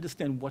attempt to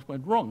understand what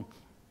went wrong.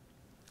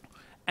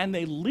 And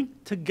they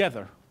linked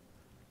together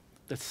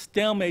the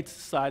stalemate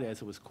society,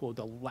 as it was called,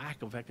 the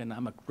lack of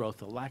economic growth,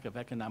 the lack of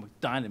economic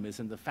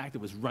dynamism, the fact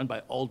it was run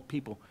by old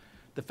people,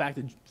 the fact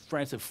that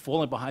France had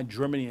fallen behind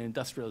Germany in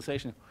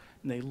industrialization,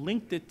 and they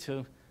linked it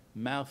to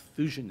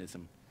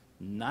Malthusianism,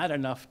 not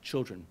enough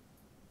children.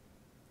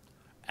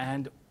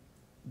 And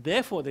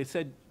therefore, they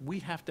said, we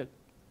have to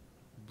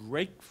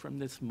break from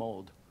this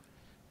mold.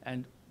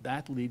 And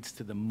that leads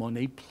to the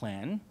Monet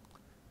Plan.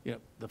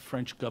 The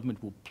French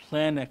government will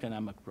plan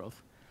economic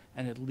growth,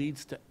 and it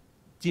leads to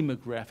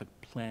demographic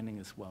planning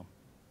as well.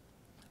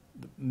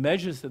 The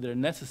measures that are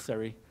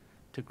necessary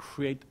to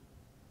create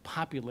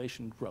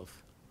population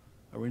growth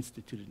are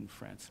instituted in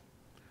France.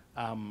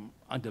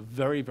 Under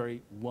very,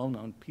 very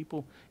well-known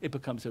people, it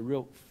becomes a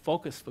real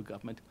focus for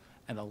government,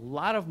 and a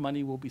lot of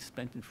money will be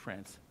spent in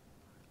France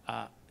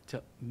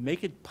to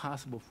make it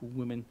possible for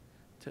women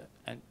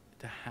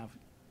to have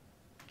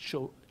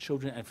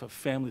children and for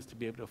families to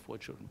be able to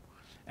afford children.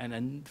 And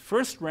in the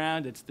first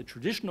round, it's the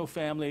traditional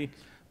family,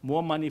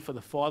 more money for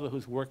the father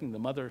who's working, the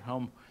mother at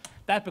home.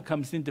 That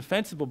becomes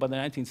indefensible by the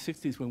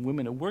 1960s when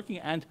women are working.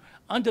 And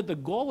under the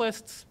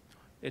Gaullists,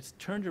 it's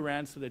turned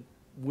around so that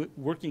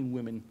working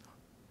women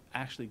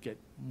actually get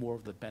more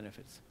of the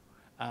benefits.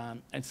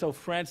 And so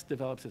France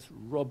develops this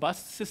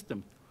robust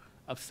system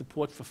of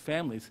support for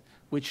families,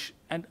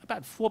 and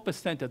about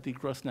 4% of the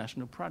gross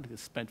national product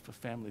is spent for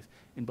families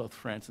in both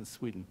France and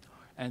Sweden.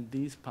 And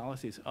these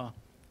policies are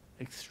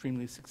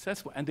extremely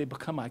successful, and they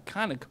become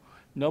iconic.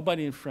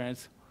 Nobody in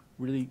France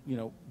really,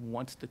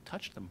 wants to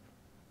touch them.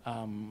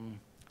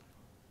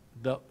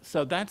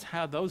 So that's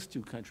how those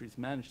two countries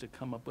managed to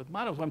come up with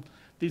mottos.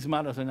 These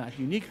mottos are not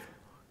unique.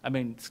 I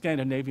mean,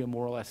 Scandinavia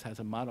more or less has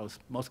a motto.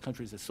 Most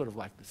countries are sort of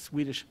like the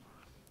Swedish.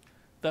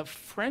 The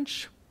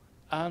French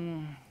are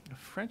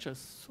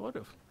sort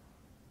of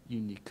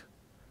unique.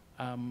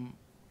 In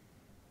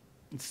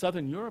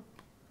Southern Europe,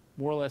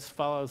 more or less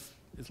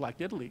is like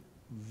Italy,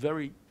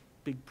 very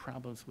big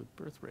problems with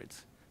birth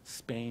rates.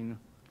 Spain,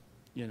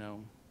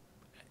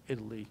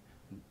 Italy,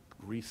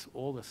 Greece,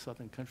 all the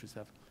southern countries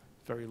have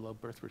very low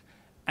birth rates.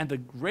 And the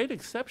great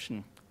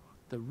exception,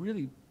 the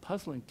really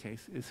puzzling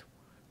case, is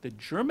that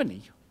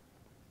Germany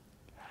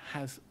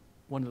has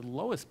one of the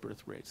lowest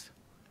birth rates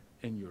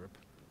in Europe.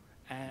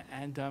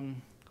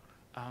 And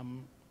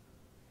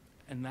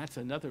that's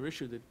another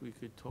issue that we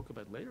could talk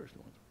about later if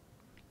you want.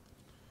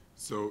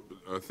 So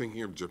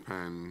thinking of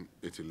Japan,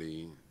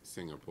 Italy,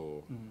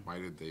 Singapore, why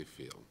did they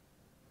fail?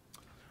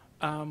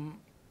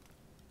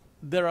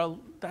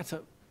 That's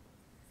a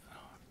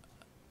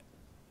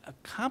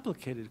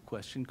complicated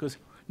question because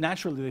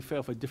naturally they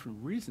fail for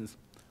different reasons.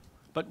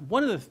 But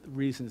one of the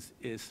reasons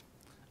is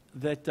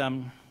that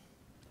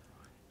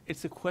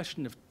it's a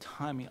question of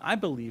timing. I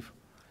believe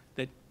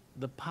that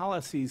the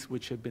policies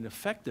which have been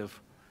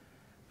effective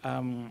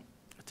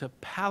to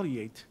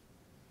palliate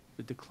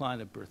the decline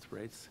of birth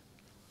rates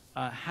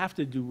have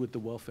to do with the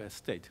welfare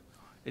state.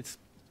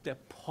 They're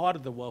part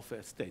of the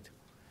welfare state.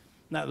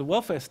 Now, the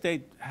welfare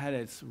state had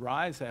its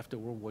rise after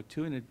World War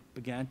II, and it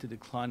began to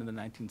decline in the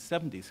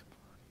 1970s.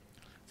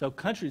 So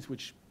countries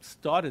which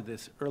started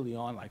this early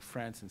on, like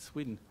France and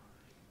Sweden,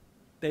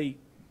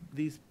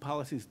 these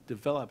policies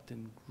developed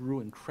and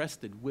grew and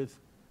crested with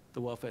the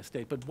welfare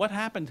state. But what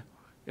happened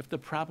if the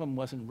problem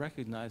wasn't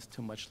recognized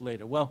too much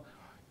later? Well,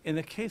 in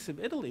the case of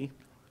Italy,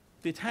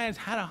 the Italians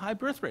had a high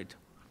birth rate.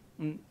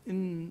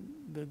 In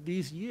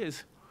these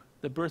years,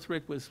 the birth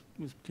rate was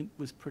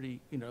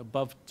pretty,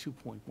 above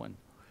 2.1.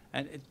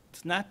 And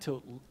it's not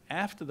till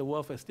after the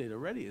welfare state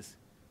already is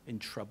in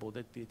trouble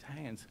that the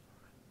Italians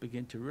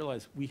begin to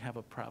realize we have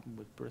a problem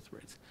with birth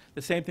rates.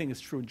 The same thing is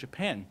true in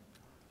Japan.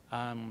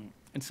 And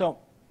so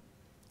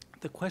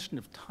the question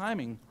of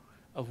timing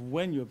of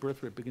when your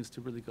birth rate begins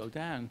to really go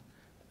down,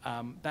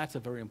 that's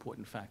a very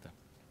important factor.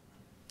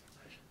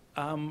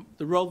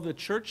 The role of the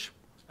church,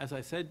 as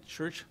I said,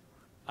 church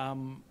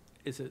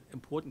is an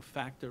important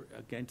factor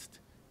against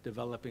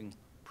developing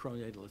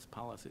pronatalist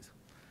policies.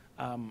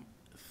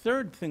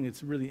 Third thing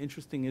that's really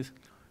interesting is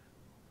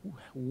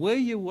where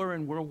you were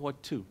in World War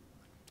II.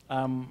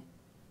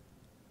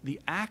 The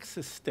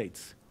Axis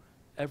states,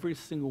 every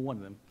single one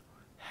of them,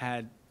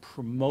 had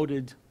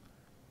promoted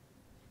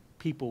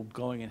people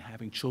going and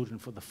having children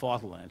for the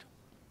fatherland.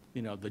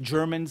 The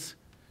Germans,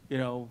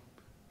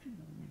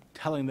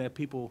 telling their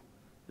people,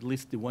 at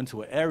least the ones who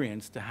were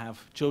Aryans, to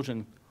have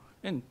children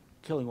and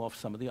killing off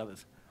some of the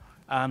others.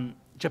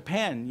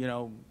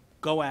 Japan,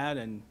 go out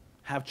and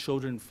have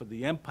children for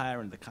the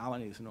empire and the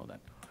colonies and all that.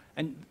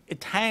 And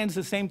Italians,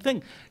 the same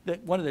thing.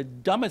 One of the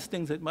dumbest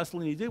things that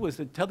Mussolini did was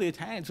to tell the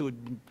Italians who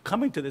had been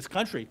coming to this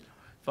country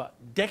for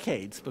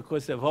decades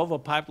because of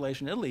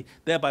overpopulation in Italy,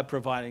 thereby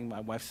providing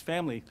my wife's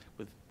family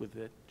with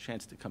a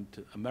chance to come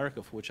to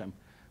America, for which I'm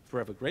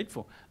forever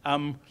grateful.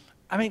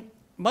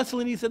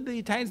 Mussolini said the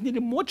Italians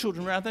needed more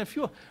children rather than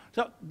fewer.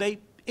 So the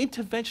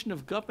intervention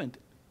of government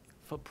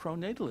for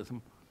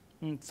pronatalism,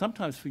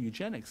 sometimes for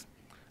eugenics,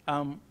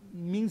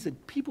 means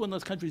that people in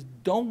those countries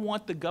don't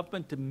want the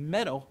government to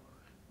meddle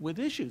with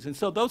issues. And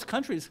so those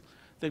countries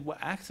that were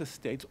Axis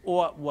states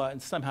or were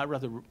somehow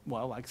rather,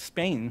 like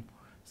Spain,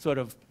 sort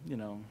of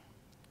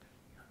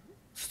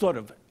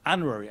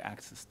honorary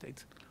Axis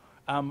states,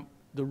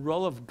 the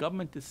role of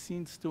government is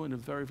seen still in a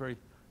very, very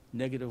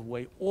negative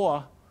way,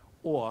 or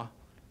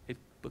it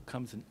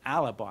becomes an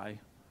alibi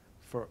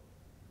for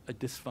a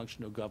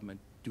dysfunctional government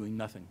doing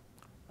nothing.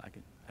 Like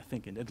I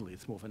think in Italy,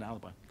 it's more of an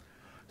alibi.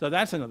 So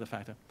that's another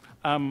factor.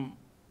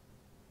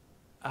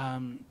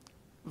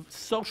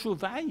 Social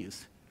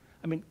values.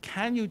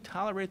 Can you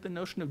tolerate the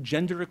notion of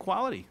gender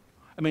equality?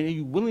 Are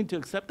you willing to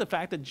accept the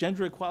fact that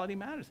gender equality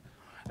matters?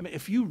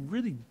 If you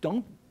really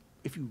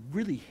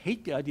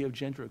hate the idea of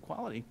gender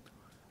equality,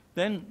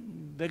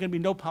 then there are going to be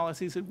no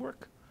policies at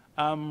work.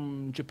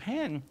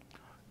 Japan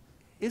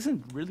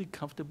isn't really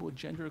comfortable with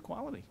gender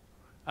equality.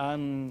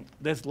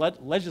 There's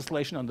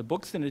legislation on the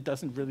books, and it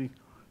doesn't really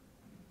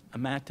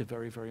amount to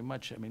very, very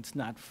much. It's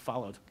not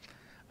followed.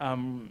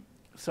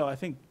 So I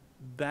think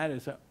that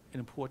is an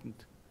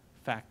important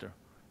factor.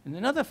 And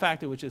another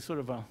factor, which is sort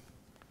of a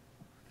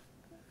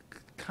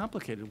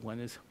complicated one,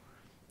 is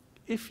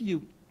if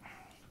you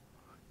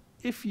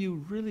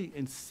really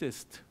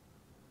insist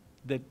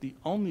that the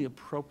only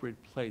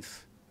appropriate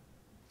place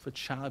for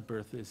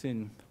childbirth is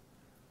in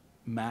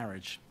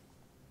marriage,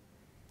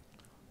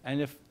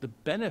 and if the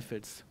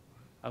benefits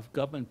of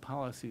government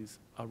policies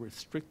are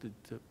restricted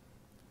to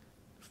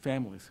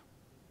families,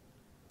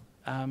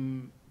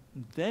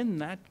 then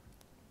that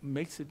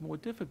makes it more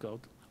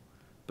difficult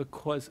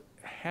because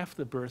half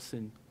the births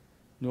in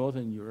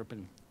Northern Europe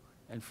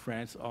and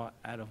France are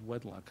out of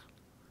wedlock.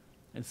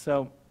 And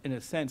so, in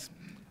a sense,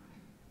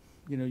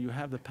 you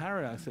have the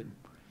paradox that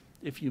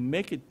if you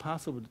make it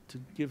possible to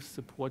give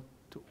support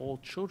to all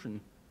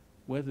children,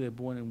 whether they're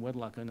born in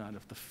wedlock or not,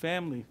 if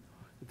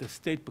the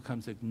state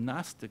becomes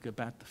agnostic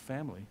about the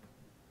family,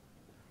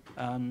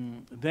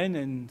 then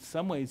in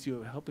some ways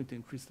you're helping to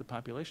increase the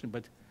population,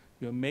 but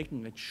you're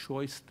making a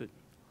choice that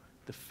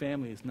the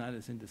family is not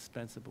as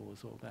indispensable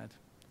as all that.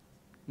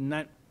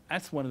 And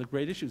that's one of the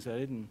great issues that I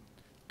didn't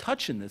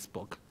touch in this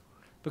book,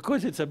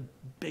 because it's a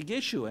big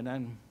issue,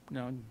 and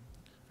No,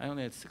 I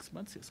only had 6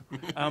 months here. So,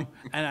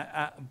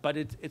 but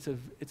it's a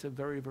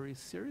very, very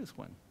serious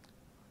one.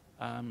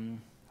 How do you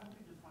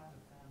define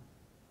a family?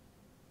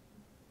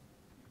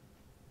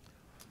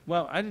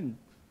 Well, I didn't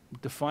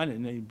define it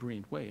in any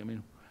brilliant way. I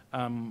mean,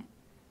 Does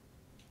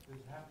it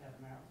have to have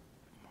marriage?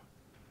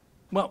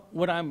 well,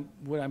 what I'm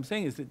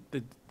saying is that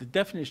the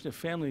definition of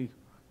family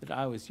that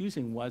I was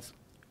using was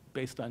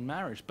based on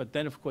marriage. But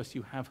then, of course,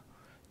 you have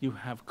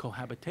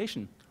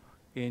cohabitation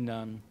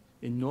in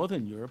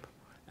Northern Europe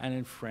and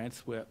in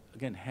France, where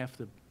again half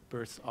the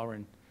births are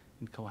in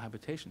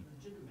cohabitation.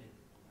 Legitimate.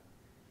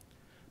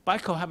 By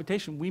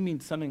cohabitation, we mean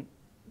something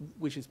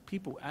which is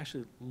people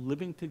actually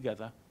living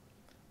together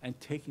and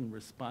taking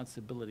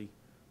responsibility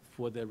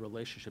for their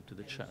relationship to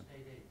the Getting child.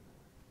 state aid.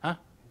 Huh? And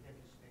getting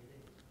state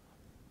aid.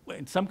 Well,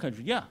 in some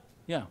countries, yeah. So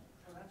that's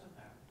a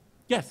factor.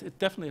 Yes, it's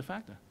definitely a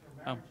factor. So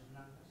marriage is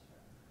not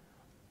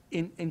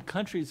necessary. In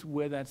countries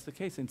where that's the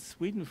case, in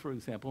Sweden, for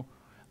example,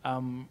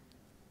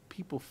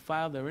 people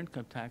file their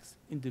income tax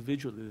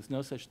individually. There's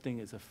no such thing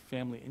as a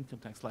family income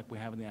tax like we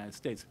have in the United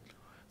States.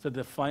 So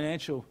there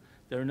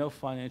are no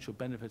financial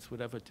benefits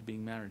whatever to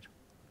being married.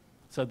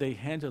 So they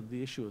handle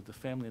the issue of the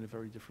family in a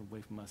very different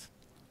way from us.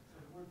 So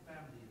the word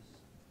family is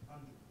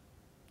fungible.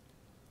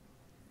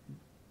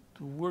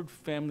 The word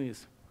family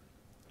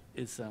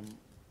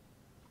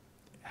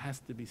has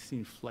to be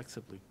seen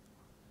flexibly.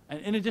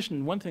 And in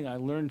addition, one thing I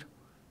learned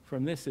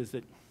from this is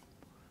that,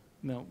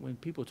 when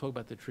people talk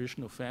about the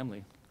traditional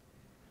family,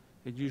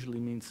 it usually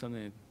means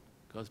something that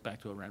goes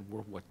back to around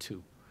World War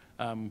II.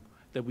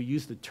 That we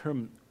use the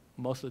term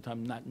most of the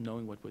time not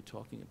knowing what we're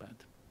talking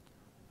about.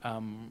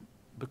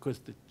 Because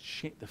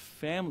the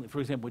family,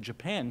 for example,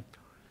 Japan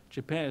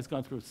has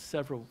gone through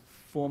several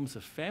forms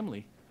of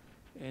family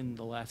in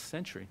the last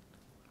century.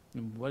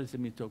 And what does it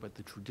mean to talk about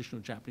the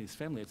traditional Japanese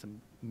family? It's a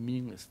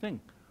meaningless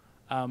thing.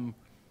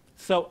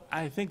 So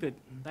I think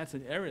that's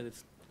an area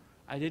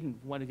I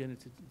didn't want to get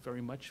into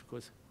very much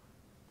because.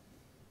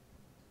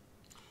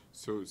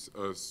 So,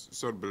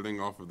 sort of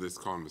building off of this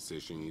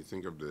conversation, you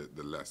think of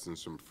the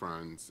lessons from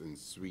France and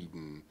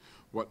Sweden.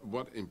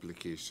 What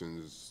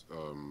implications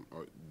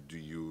do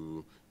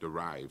you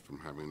derive from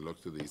having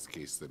looked at these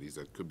case studies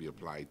that could be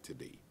applied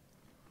today?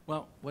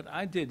 Well, what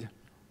I did,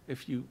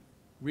 if you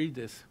read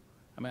this,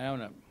 I don't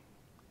want to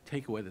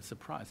take away the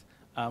surprise.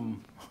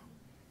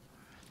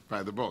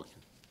 By the book.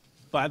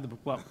 By the book,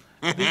 well,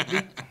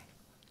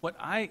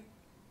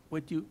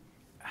 what you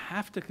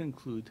have to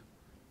conclude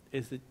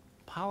is that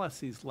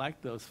policies like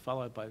those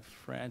followed by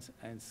France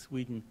and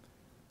Sweden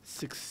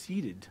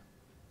succeeded,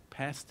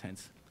 past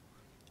tense,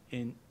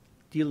 in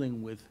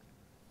dealing with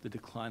the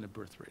decline of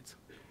birth rates.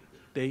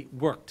 They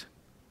worked,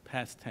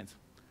 past tense.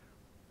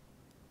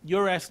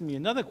 You're asking me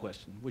another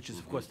question, which is,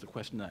 of course, the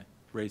question I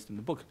raised in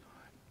the book.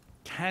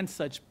 Can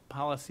such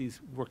policies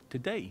work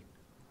today?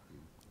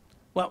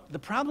 Well, the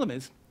problem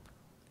is,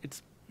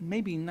 it's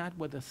maybe not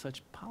whether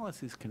such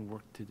policies can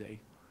work today,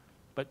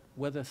 but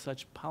whether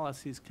such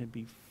policies can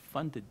be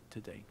funded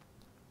today.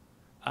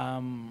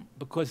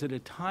 Because at a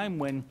time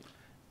when,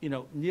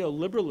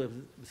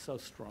 neoliberalism is so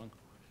strong,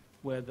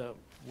 where the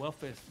where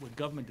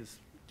government is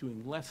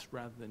doing less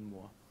rather than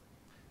more,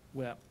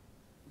 where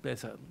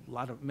there's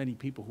many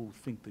people who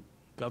think that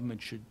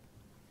government should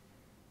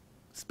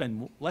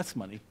spend less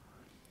money,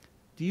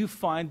 do you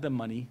find the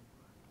money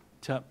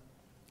to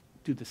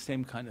do the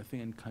same kind of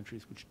thing in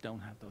countries which don't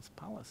have those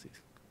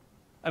policies?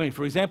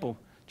 For example,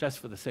 just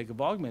for the sake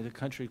of argument, a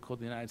country called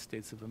the United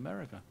States of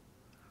America.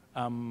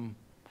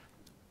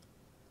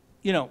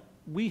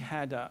 We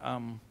had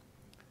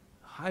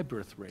high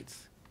birth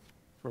rates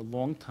for a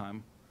long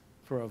time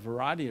for a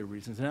variety of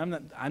reasons.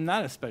 And I'm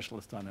not a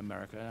specialist on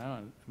America.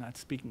 I'm not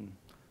speaking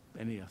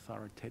any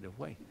authoritative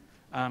way.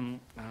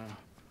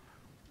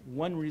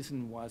 One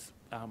reason was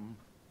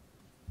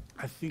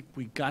I think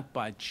we got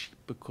by cheap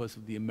because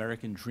of the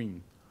American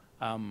dream.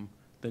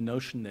 The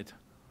notion that,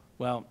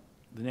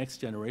 the next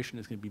generation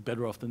is going to be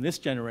better off than this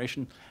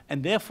generation,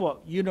 and therefore,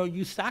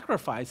 you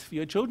sacrifice for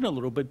your children a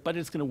little bit, but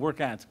it's going to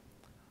work out.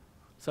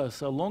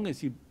 So long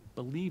as you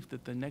believe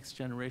that the next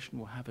generation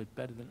will have it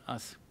better than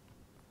us.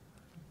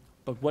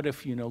 But what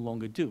if you no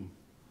longer do?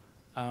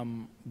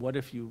 What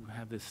if you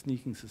have this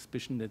sneaking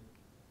suspicion that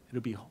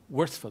it'll be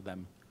worse for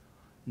them?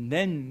 And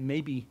then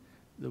maybe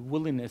the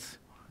willingness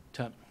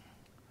to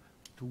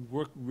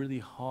work really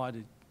hard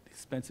at the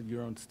expense of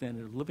your own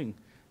standard of living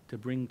to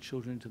bring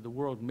children into the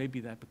world, maybe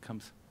that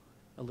becomes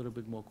a little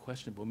bit more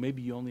questionable.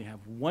 Maybe you only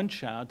have one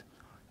child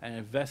and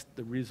invest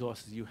the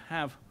resources you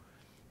have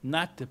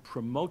not to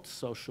promote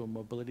social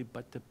mobility,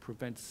 but to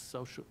prevent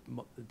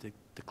the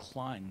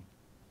decline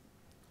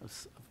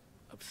of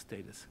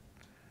status.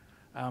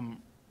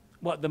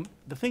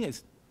 The thing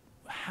is,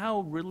 how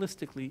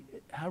realistic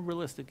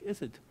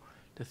is it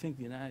to think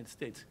the United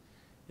States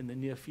in the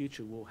near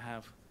future will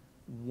have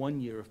 1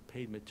 year of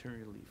paid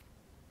maternity leave?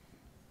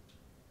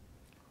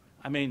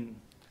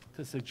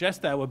 To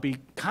suggest that would be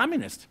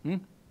communist.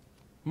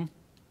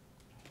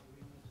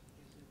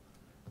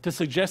 To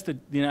suggest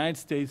that the United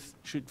States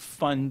should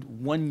fund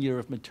 1 year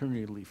of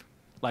maternity leave,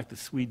 like the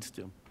Swedes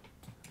do.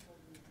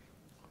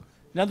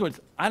 In other words,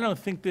 I don't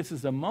think this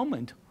is a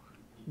moment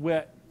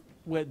where,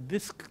 where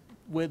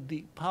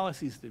the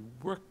policies that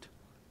worked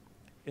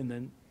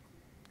in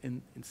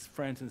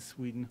France and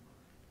Sweden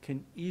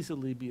can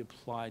easily be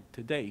applied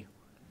today,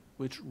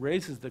 which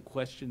raises the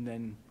question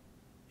then,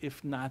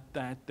 if not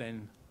that,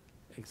 then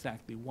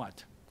exactly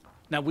what?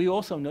 Now, we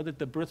also know that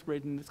the birth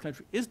rate in this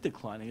country is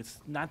declining. It's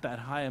not that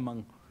high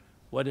among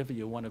whatever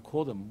you want to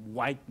call them,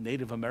 white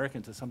Native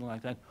Americans or something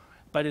like that,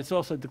 but it's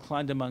also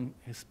declined among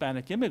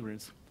Hispanic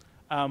immigrants.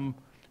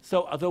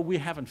 So although we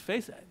haven't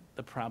faced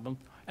the problem,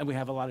 and we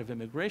have a lot of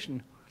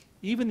immigration,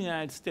 even in the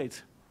United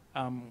States,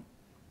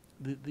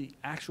 the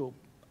actual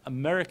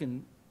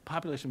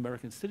population of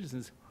American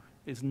citizens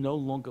is no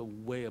longer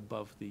way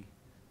above the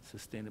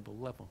sustainable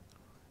level.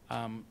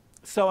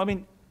 So, I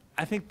mean,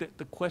 I think that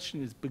the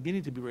question is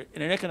beginning to be,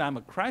 in an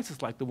economic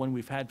crisis like the one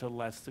we've had for the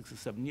last 6 or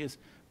 7 years,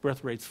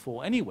 birth rates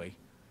fall anyway,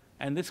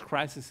 and this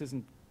crisis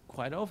isn't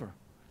quite over.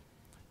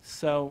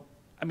 So,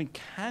 I mean,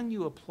 can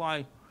you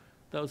apply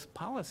those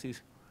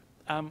policies?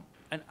 And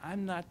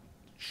I'm not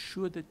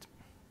sure that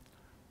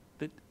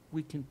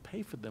we can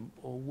pay for them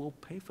or will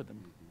pay for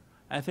them.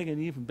 I think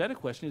an even better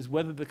question is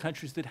whether the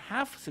countries that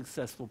have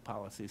successful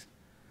policies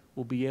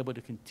will be able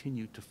to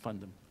continue to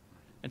fund them.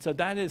 And so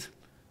that is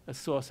a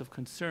source of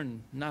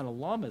concern, not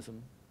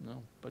alarmism,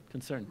 no, but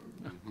concern.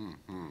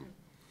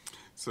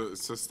 So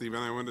Stephen,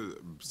 I want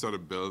to sort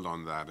of build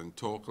on that and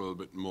talk a little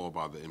bit more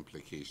about the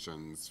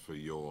implications for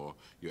your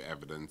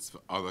evidence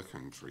for other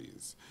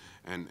countries.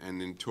 And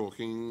in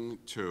talking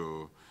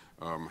to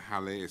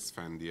Haleh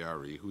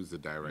Esfandiari, who's the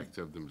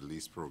director of the Middle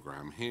East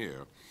program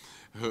here,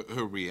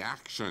 her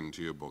reaction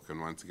to your book,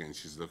 and once again,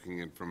 she's looking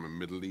at it from a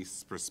Middle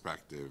East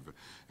perspective,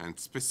 and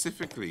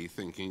specifically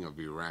thinking of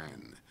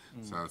Iran.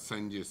 So I'll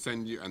send you,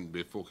 and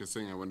we're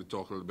focusing, I want to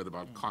talk a little bit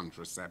about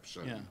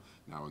contraception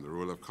now and the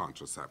role of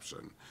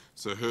contraception.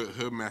 So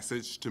her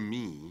message to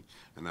me,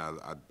 and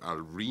I'll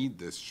read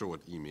this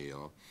short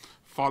email: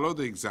 follow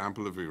the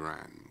example of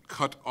Iran,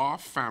 cut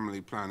off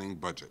family planning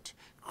budget,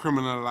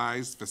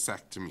 criminalize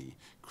vasectomy,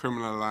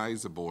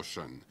 criminalize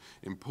abortion,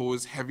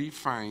 impose heavy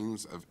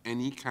fines of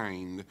any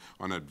kind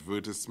on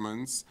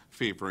advertisements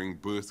favoring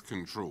birth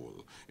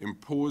control,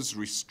 impose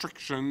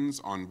restrictions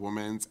on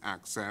women's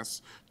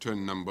access to a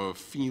number of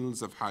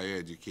fields of higher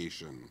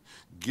education,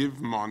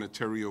 give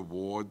monetary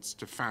awards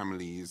to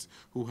families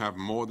who have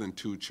more than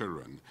 2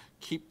 children,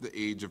 keep the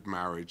age of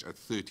marriage at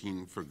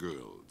 13 for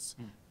girls, ...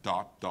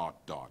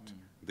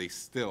 They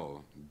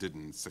still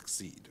didn't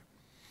succeed.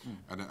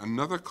 And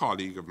another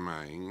colleague of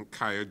mine,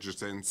 Kaya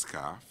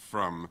Jasenska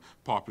from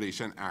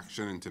Population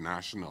Action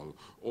International,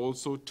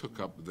 also took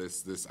up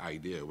this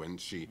idea when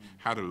she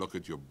had a look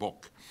at your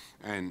book.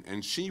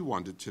 And she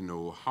wanted to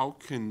know, how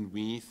can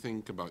we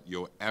think about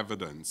your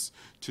evidence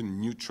to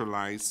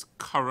neutralize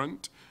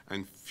current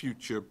and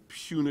future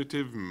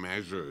punitive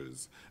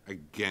measures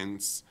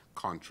against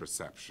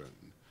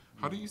contraception?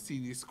 How do you see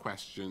these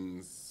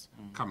questions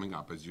coming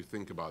up as you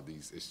think about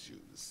these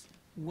issues?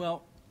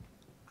 Well,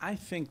 I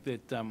think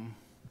that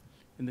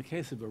in the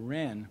case of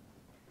Iran,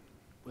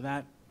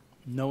 without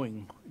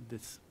knowing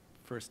this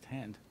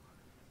firsthand,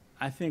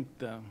 I think,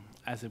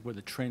 as it were,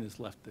 the train has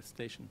left the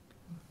station.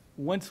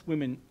 Once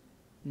women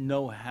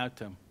know how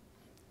to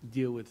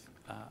deal with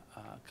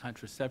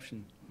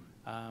contraception,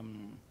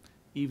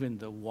 even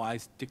the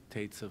wise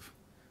dictates of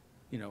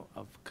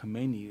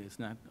Khomeini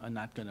are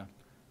not going to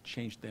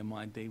change their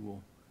mind. They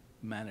will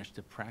manage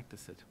to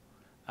practice it.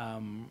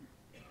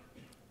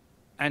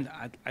 And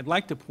I'd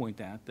like to point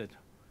out that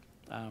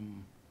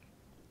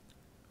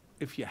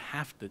if you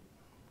have to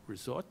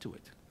resort to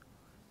it,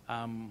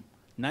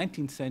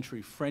 19th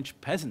century French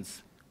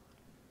peasants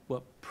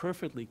were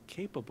perfectly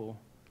capable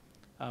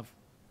of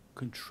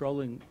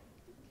controlling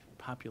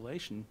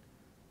population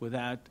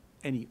without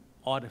any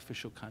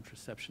artificial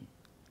contraception.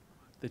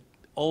 The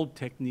old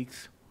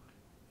techniques,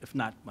 if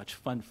not much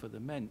fun for the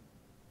men,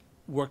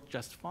 worked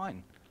just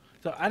fine.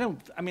 So I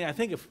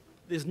think if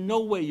there's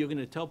no way you're going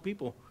to tell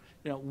people,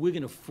 we're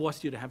going to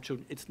force you to have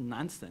children. It's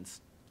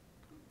nonsense.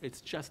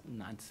 It's just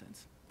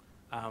nonsense.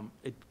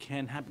 It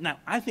can happen. Now,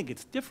 I think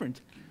it's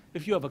different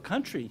if you have a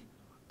country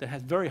that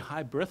has very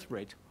high birth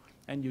rate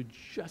and you're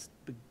just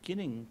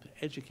beginning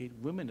to educate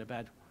women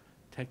about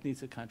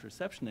techniques of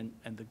contraception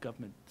and the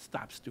government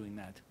stops doing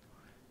that.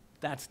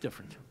 That's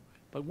different.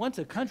 But once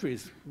a country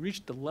has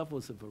reached the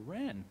levels of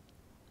Iran,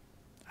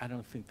 I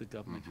don't think the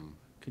government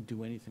can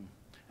do anything.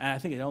 And I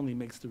think it only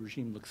makes the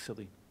regime look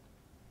silly.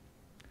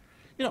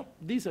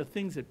 These are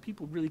things that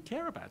people really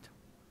care about.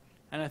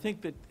 And I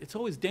think that it's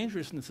always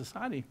dangerous in a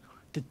society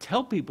to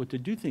tell people to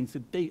do things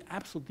that they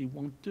absolutely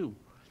won't do.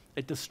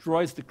 It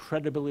destroys the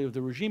credibility of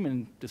the regime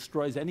and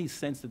destroys any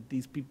sense that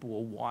these people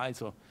are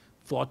wise or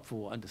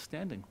thoughtful or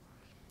understanding.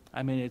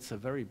 I mean, it's a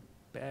very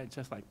bad,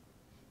 just like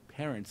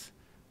parents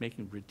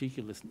making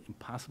ridiculous and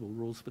impossible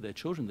rules for their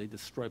children. They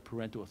destroy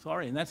parental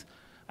authority. And that's,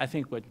 I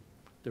think, what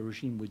the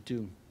regime would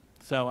do.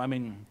 So, I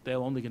mean, they're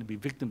only going to be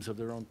victims of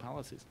their own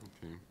policies.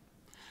 Okay.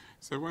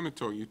 So I want to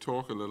talk, you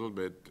talk a little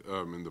bit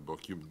in the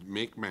book, you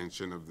make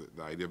mention of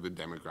the idea of the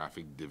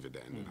demographic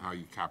dividend and how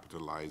you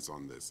capitalize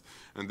on this.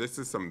 And this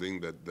is something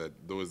that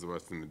those of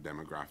us in the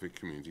demographic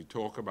community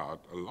talk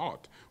about a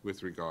lot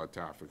with regard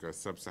to Africa,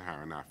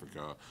 sub-Saharan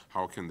Africa.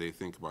 How can they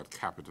think about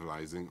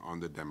capitalizing on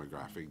the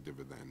demographic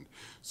dividend?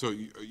 So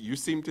you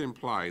seem to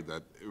imply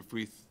that if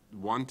we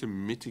want to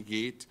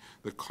mitigate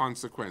the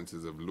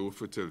consequences of low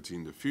fertility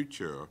in the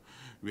future,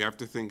 we have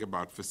to think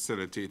about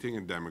facilitating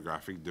a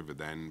demographic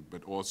dividend,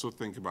 but also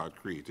think about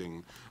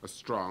creating a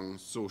strong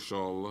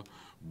social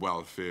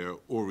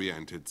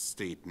welfare-oriented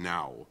state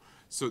now.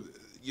 So,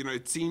 you know,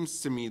 it seems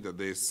to me that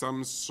there's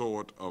some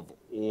sort of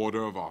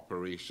order of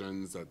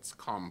operations that's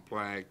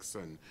complex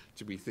and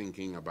to be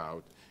thinking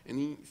about.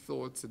 Any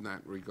thoughts in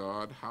that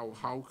regard?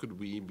 How could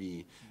we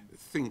be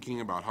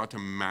thinking about how to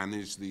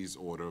manage these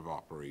order of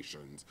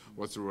operations?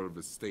 What's the role of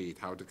the state?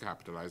 How to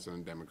capitalize on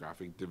a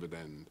demographic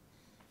dividend?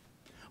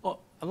 Well,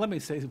 let me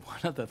say one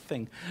other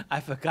thing. I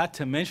forgot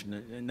to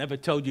mention, I never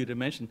told you to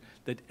mention,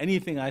 that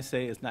anything I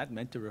say is not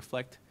meant to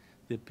reflect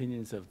the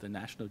opinions of the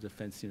National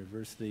Defense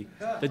University,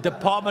 the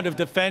Department of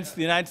Defense,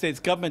 the United States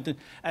government,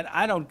 and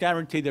I don't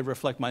guarantee they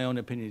reflect my own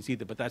opinions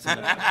either, but that's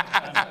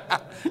another.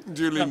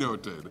 Duly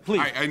noted.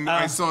 Please.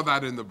 I saw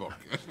that in the book.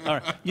 All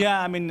right. Yeah,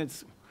 I mean,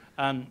 it's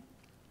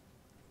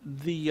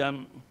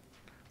the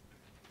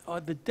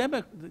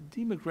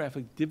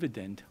demographic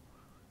dividend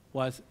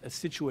was a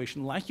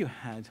situation like you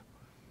had,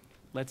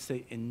 let's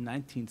say, in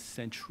 19th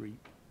century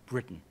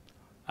Britain.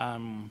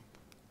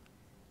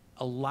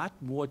 A lot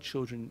more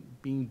children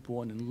being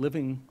born and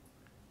living,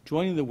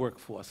 joining the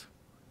workforce.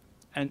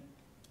 And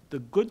the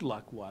good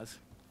luck was,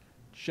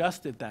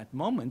 just at that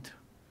moment,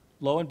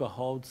 lo and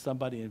behold,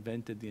 somebody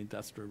invented the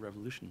Industrial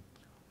Revolution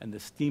and the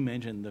steam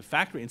engine, the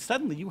factory, and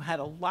suddenly you had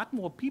a lot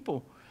more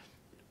people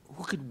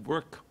who could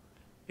work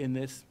in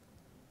this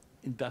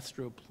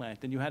industrial plant.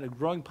 And you had a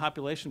growing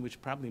population,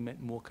 which probably meant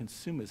more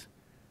consumers,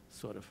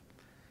 sort of.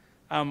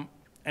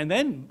 And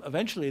then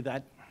eventually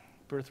that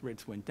birth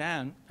rates went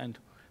down,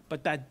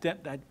 but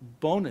that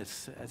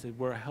bonus, as it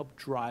were, helped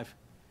drive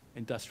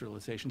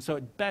industrialization. So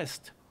at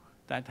best,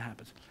 that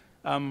happens.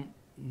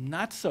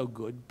 Not so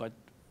good, but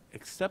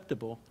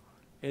acceptable,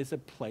 is a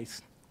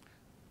place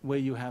where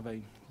you have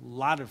a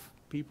lot of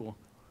people,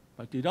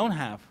 but you don't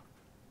have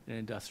an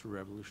industrial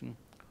revolution,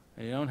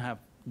 and you don't have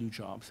new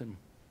jobs. And,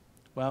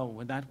 well,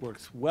 when that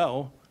works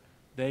well,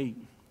 they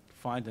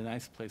find a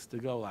nice place to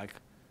go, like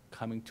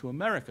coming to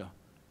America.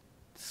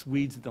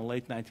 Swedes in the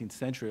late 19th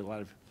century, a lot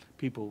of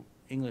people,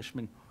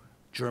 Englishmen,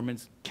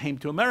 Germans, came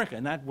to America,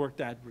 and that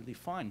worked out really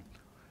fine.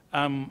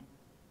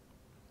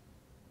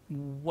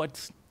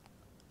 What's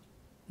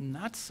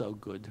not so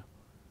good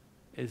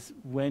is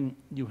when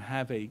you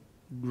have a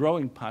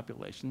growing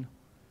population,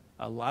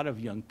 a lot of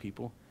young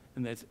people,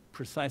 and there's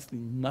precisely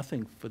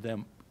nothing for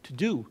them to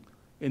do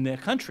in their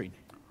country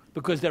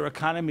because their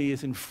economy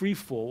is in free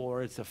fall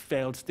or it's a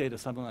failed state or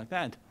something like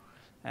that.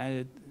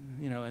 And,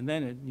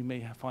 you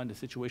may find a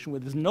situation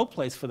where there's no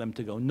place for them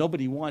to go.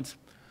 Nobody wants.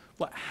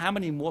 Well, how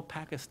many more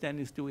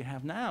Pakistanis do we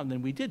have now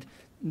than we did?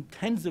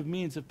 Tens of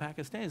millions of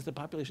Pakistanis. The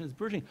population is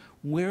burgeoning.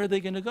 Where are they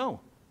going to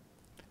go?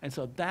 And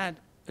so that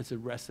is a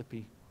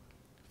recipe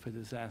for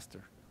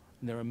disaster.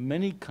 And there are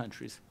many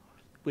countries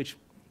which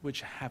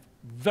have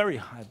very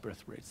high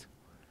birth rates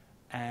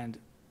and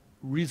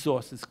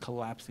resources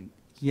collapsing.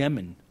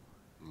 Yemen.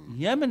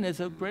 Yemen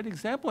is a great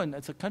example, and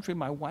it's a country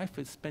my wife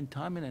has spent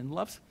time in and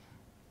loves.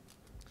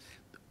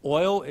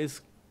 Oil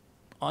is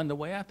on the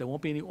way out. There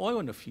won't be any oil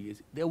in a few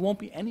years. There won't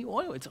be any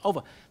oil. It's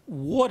over.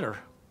 Water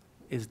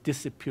is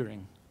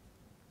disappearing.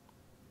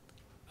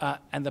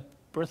 And the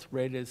birth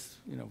rate is,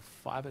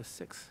 5 or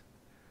 6.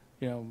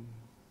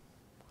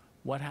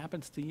 What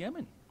happens to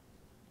Yemen?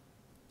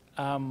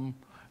 And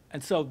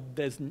so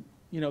there's,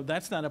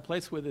 that's not a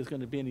place where there's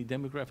going to be any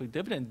demographic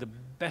dividend. The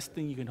best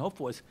thing you can hope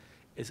for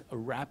is a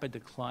rapid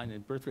decline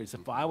in birth rates.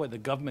 If I were the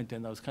government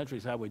in those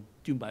countries, I would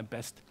do my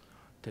best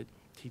to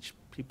teach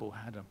people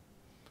how to,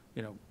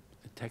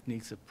 the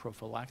techniques of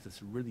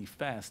prophylaxis really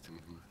fast.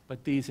 Mm-hmm.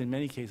 But these, in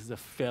many cases, are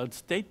failed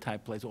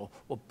state-type places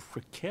or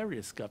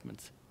precarious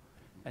governments.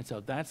 And so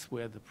that's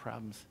where the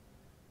problems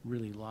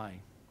really lie.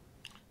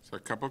 So a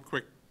couple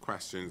quick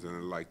questions, and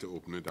I'd like to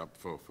open it up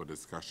for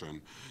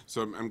discussion.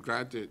 So I'm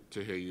glad to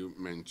hear you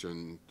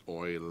mention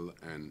oil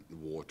and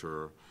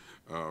water,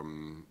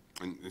 and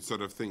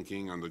sort of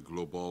thinking on the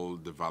global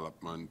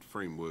development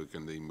framework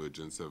and the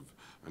emergence of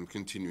and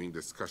continuing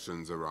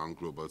discussions around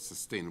global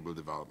sustainable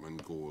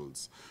development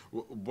goals.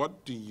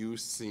 What do you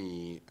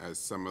see as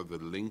some of the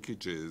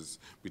linkages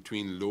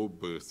between low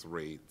birth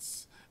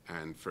rates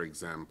and, for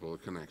example,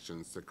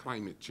 connections to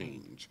climate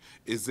change?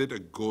 Is it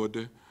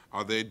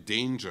are there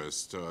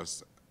dangers to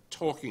us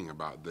talking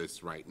about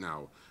this right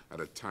now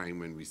at a time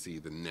when we see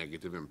the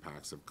negative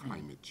impacts of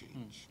climate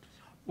change?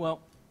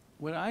 Well,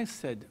 what I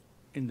said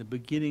in the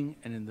beginning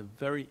and in the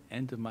very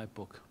end of my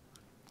book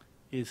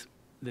is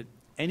that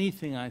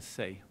anything I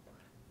say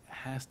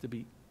has to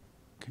be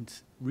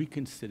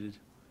reconsidered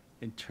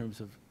in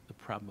terms of the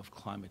problem of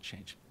climate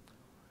change.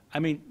 I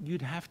mean,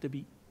 you'd have to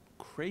be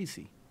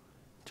crazy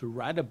to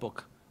write a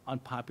book on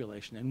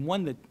population, and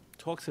one that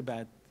talks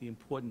about the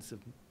importance of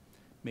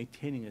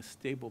maintaining a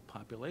stable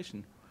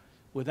population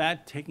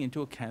without taking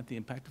into account the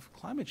impact of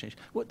climate change.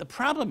 What the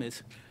problem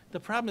is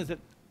that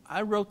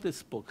I wrote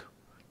this book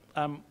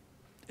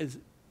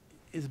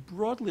as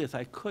broadly as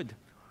I could,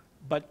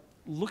 but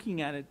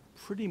looking at it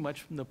pretty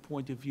much from the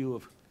point of view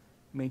of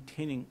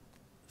maintaining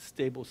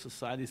stable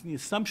societies. And the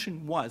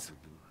assumption was,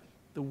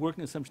 the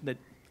working assumption that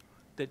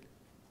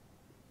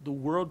the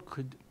world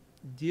could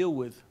deal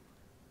with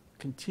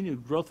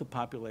continued growth of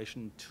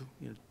population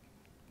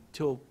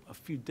till a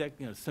few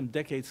some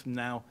decades from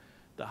now,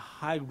 the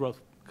high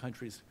growth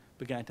countries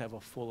began to have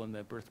a fall in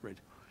their birth rate.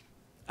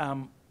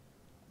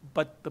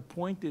 But the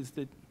point is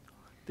that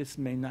this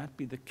may not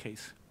be the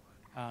case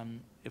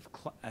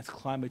as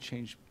climate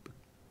change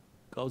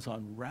goes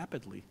on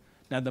rapidly.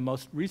 Now, the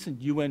most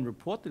recent UN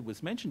report that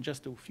was mentioned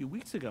just a few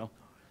weeks ago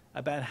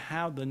about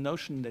how the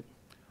notion that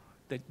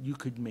you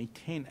could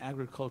maintain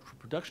agricultural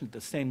production at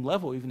the same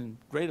level, even in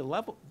greater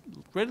level,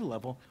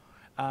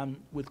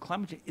 with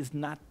climate change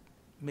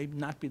may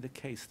not be the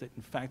case, that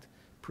in fact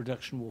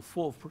production will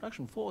fall. If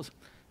production falls, it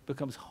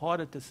becomes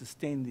harder to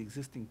sustain the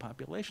existing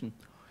population.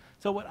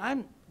 So what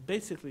I'd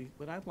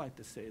like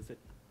to say is that,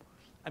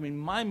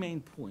 my main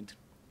point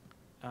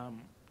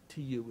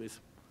to you is,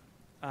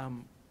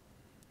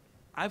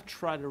 I've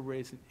tried to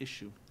raise an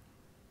issue.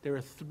 There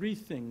are three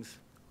things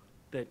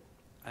that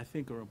I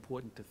think are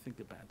important to think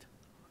about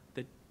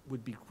that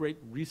would be great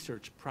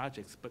research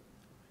projects, but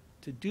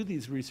to do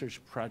these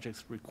research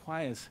projects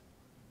requires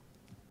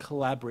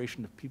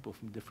collaboration of people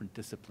from different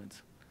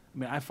disciplines.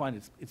 I find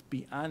it's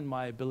beyond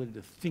my ability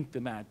to think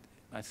them out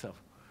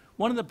myself.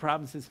 One of the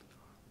problems is,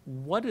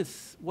 what do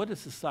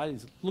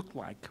societies look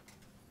like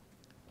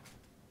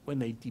when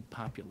they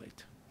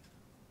depopulate?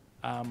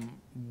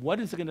 What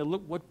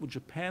would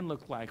Japan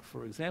look like,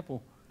 for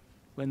example,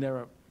 when there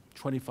are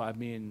 25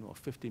 million or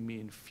 50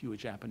 million fewer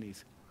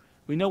Japanese?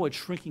 We know what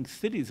shrinking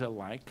cities are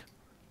like.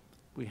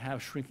 We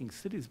have shrinking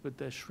cities, but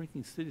they're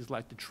shrinking cities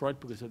like Detroit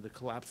because of the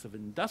collapse of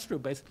an industrial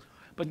base,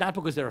 but not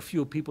because there are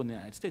fewer people in the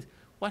United States.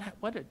 What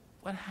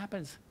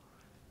happens?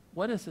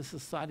 What is a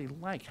society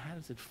like? How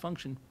does it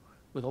function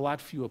with a lot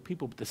fewer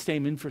people, but the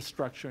same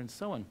infrastructure and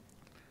so on?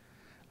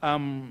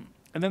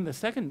 And then the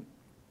second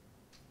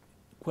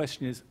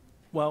question is,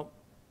 well,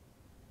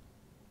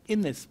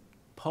 in this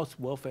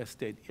post-welfare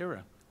state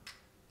era,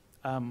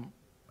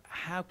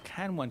 how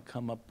can one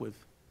come up with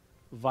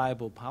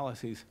viable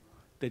policies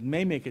that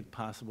may make it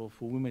possible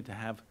for women to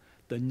have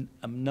the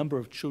number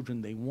of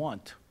children they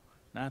want,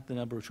 not the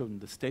number of children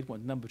the state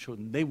wants, the number of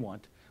children they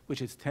want, which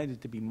has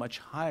tended to be much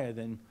higher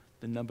than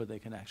the number they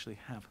can actually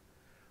have.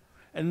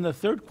 And then the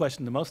third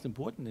question, the most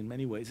important in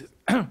many ways, is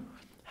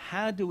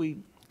how do we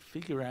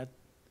figure out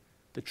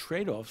the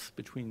trade-offs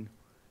between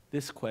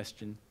this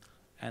question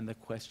and the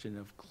question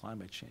of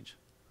climate change?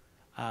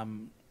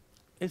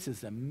 This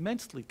is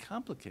immensely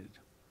complicated,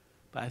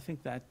 but I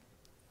think that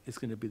is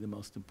going to be the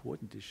most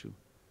important issue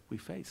we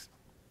face.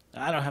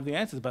 I don't have the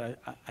answers, but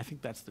I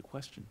think that's the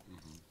question.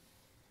 Mm-hmm.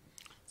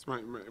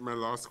 So my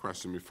last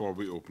question before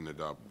we open it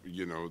up,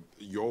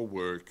 your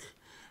work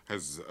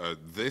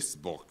this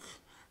book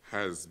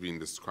has been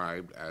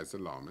described as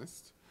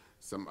alarmist.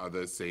 Some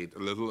others say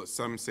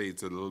some say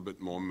it's a little bit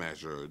more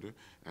measured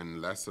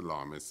and less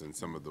alarmist than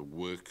some of the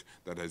work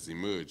that has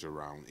emerged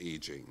around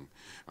aging.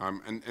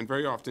 And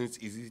very often it's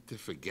easy to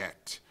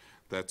forget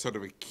that sort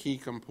of a key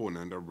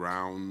component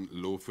around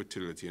low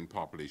fertility and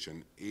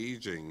population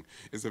aging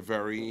is a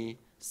very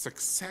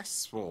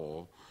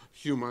successful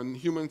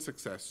human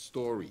success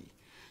story.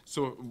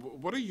 So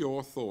what are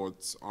your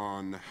thoughts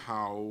on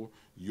how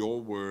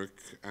your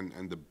work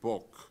and the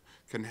book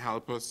can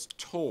help us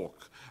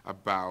talk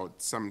about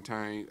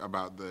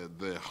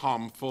the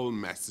harmful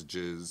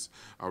messages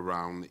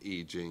around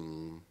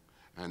aging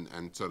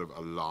and sort of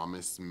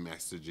alarmist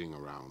messaging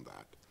around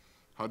that?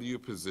 How do you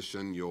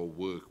position your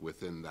work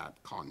within that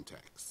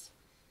context?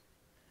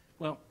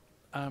 Well,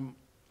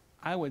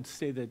 I would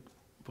say that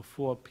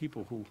before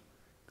people who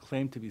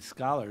claim to be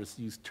scholars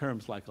use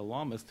terms like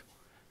alarmist,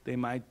 they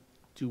might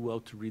do well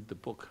to read the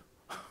book.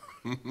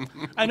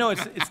 I know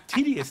it's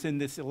tedious in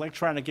this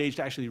electronic age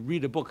to actually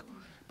read a book,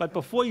 but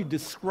before you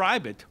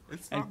describe it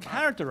and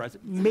characterize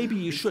it, maybe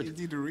you should. It's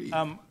easy to read.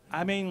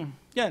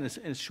 Yeah, and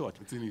it's short.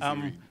 It's an easy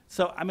read.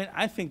 So,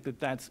 I think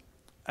that's,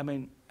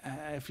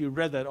 if you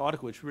read that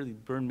article, which really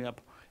burned me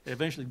up, it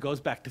eventually goes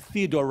back to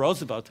Theodore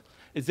Roosevelt,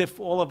 as if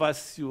all of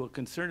us who are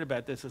concerned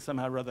about this are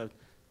somehow rather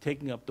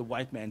taking up the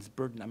white man's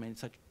burden.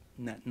 It's such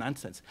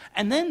nonsense.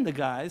 And then the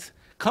guys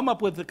come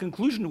up with the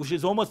conclusion, which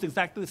is almost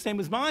exactly the same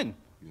as mine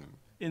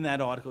in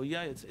that article.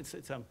 Yeah,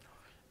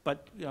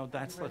 but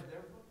that's what.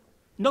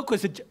 No,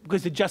 because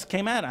it just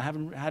came out. I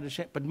haven't had a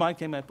chance, but mine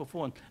came out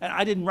before, and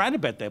I didn't write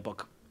about their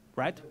book,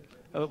 right?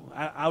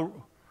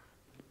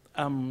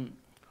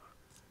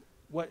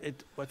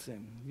 What's the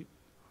name?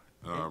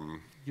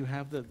 You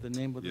have the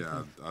name of the.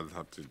 Yeah, thing? I'll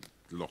have to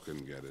look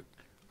and get it.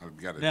 I'll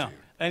get it Yeah. to you.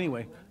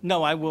 Anyway,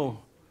 no, I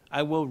will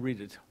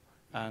read it,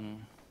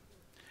 and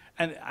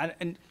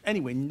and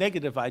anyway,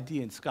 negative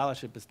ID in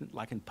scholarship is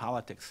like in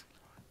politics.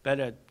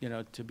 Better,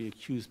 to be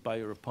accused by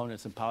your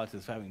opponents in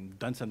politics of having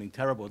done something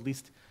terrible. At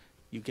least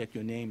you get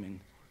your name and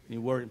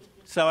your word.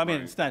 So I mean,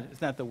 Right.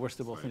 it's not the worst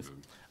of all things.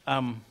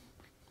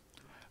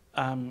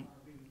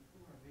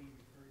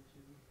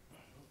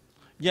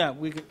 Yeah,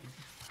 we could.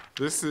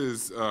 This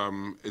is,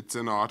 it's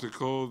an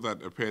article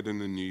that appeared in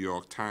the New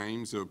York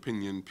Times, an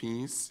opinion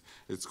piece.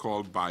 It's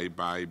called Bye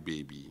Bye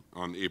Baby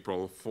on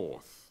April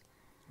 4th.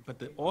 But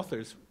the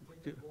authors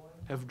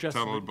have just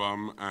written,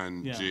 Tuttlebum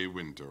and Yeah. Jay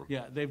Winter.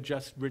 yeah, they've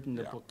just written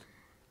the Yeah. book.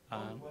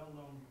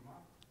 Well-known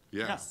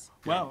Yes.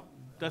 Yeah. Well,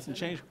 doesn't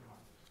change.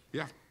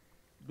 Yeah.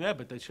 Yeah,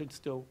 but they should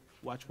still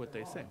watch what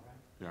they say.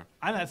 Yeah.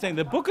 I'm not saying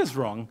the book is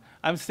wrong.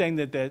 I'm saying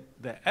that the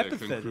The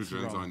epithet is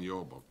conclusions wrong. on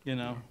your book. You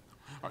know.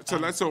 All right, so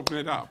let's open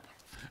it up.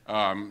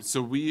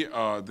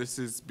 So this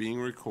is being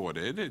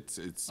recorded. It's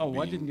Oh,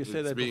 why being- didn't you say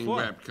it's that being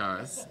before?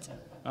 webcast.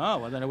 Oh,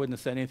 well, then I wouldn't have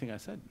said anything I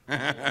said.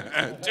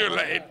 Too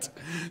late.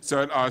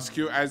 So I'd ask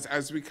you,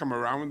 as we come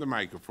around with the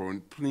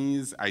microphone,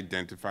 please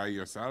identify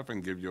yourself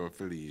and give your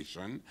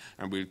affiliation,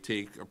 and we'll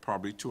take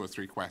probably 2 or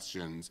 3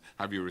 questions,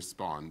 have you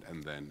respond,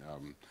 and then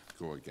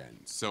go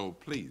again. So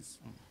please,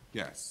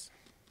 yes.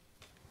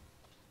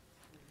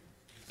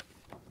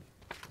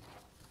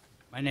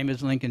 My name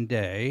is Lincoln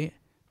Day.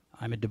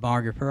 I'm a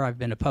demographer. I've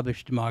been a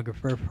published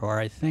demographer for,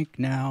 I think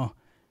now,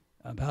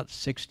 about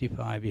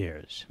 65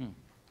 years.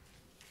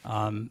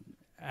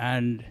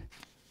 And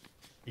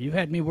you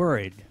had me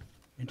worried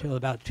until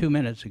about 2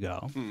 minutes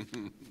ago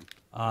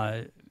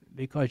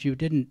because you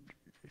didn't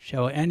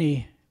show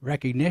any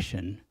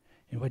recognition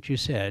in what you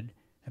said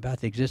about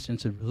the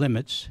existence of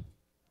limits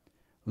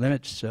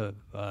of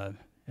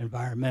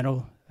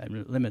environmental,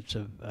 limits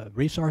of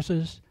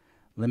resources,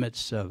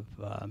 limits of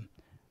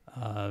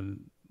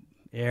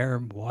air,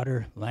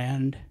 water,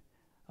 land,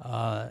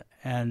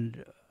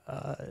 and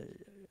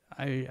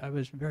I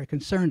was very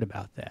concerned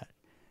about that.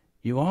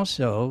 You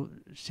also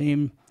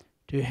seem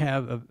to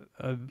have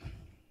a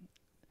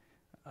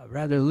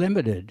rather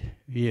limited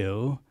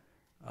view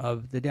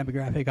of the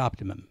demographic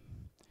optimum.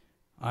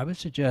 I would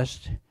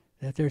suggest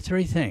that there are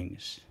 3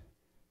 things,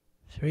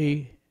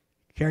 3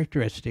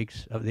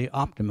 characteristics of the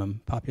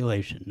optimum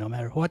population, no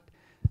matter what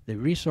the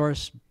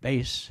resource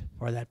base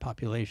for that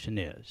population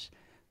is.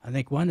 I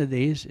think one of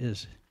these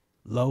is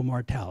low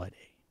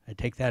mortality. I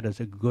take that as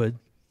a good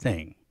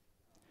thing.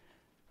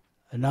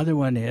 Another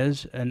one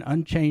is an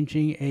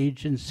unchanging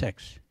age and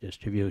sex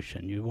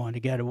distribution. You want to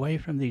get away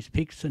from these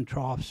peaks and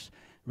troughs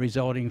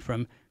resulting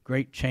from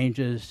great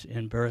changes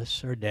in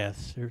births or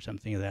deaths or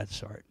something of that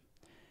sort.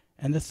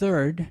 And the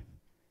third,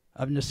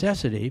 of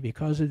necessity,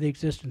 because of the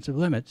existence of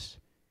limits,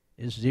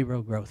 is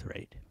 0 growth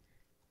rate.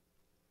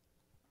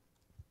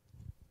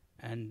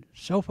 And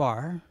so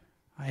far,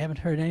 I haven't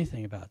heard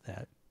anything about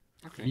that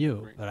Okay, from you,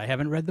 great. but I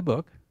haven't read the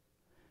book.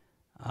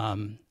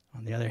 On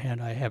the other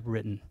hand, I have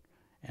written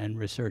and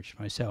researched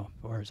myself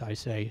for, as I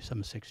say,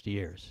 some 60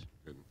 years.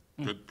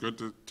 Good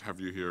to have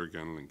you here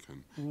again,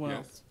 Lincoln. Well,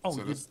 Yes. oh,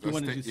 So you let's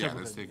wanna do take, yeah, several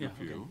let's then. take a Yeah,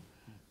 okay. few.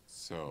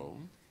 So,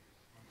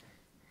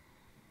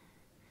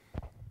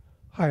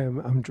 Hi,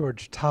 I'm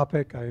George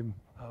Topic. I'm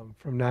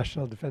from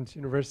National Defense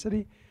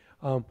University,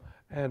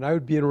 and I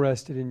would be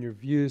interested in your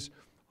views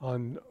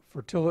on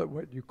fertility,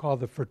 what you call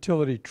the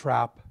fertility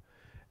trap,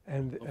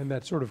 and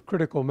that sort of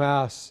critical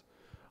mass,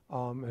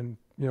 and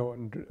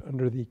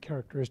under the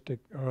characteristic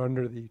or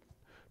under the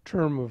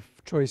term of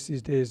choice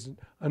these days,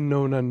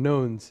 unknown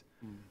unknowns.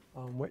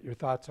 What your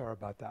thoughts are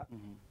about that?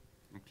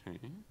 okay.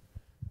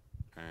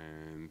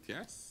 And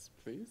yes,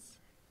 please.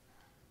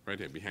 Right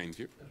here behind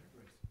you.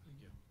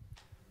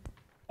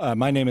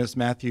 My name is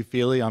Matthew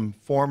Feely. I'm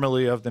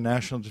formerly of the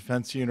National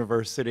Defense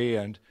University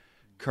and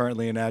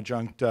currently an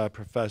adjunct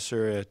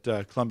professor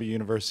at Columbia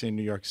University in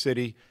New York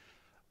City.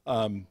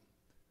 I'm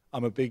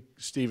a big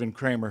Steven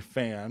Kramer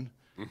fan,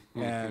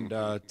 and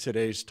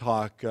today's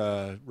talk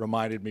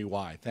reminded me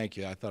why. Thank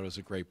you. I thought it was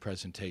a great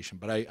presentation.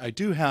 But I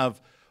do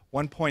have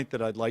one point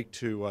that I'd like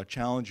to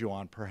challenge you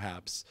on,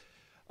 perhaps.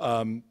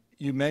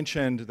 You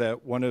mentioned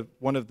that one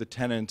of the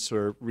tenets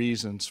or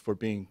reasons for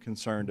being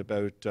concerned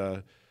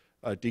about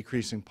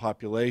decreasing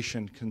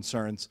population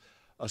concerns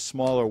a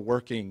smaller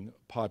working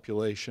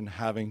population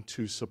having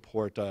to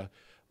support a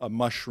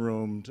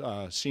mushroomed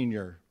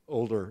senior,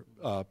 older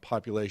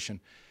population.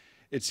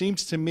 It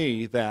seems to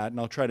me that, and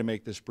I'll try to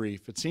make this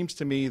brief, it seems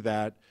to me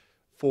that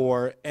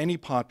for any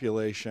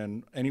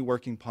population, any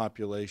working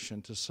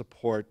population to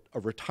support a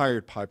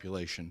retired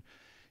population,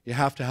 you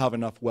have to have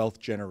enough wealth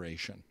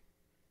generation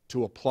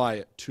to apply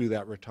it to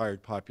that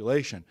retired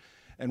population.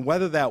 And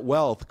whether that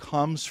wealth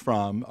comes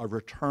from a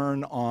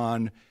return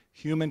on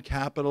human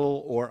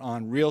capital or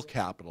on real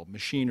capital,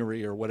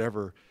 machinery or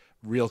whatever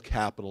real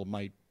capital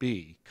might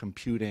be,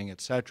 computing,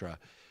 etc.,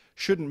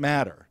 shouldn't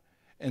matter.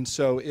 And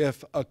so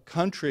if a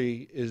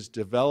country is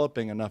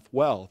developing enough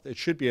wealth, it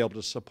should be able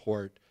to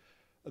support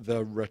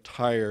the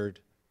retired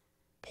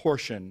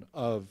portion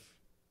of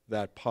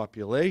that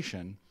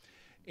population.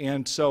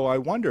 And so I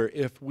wonder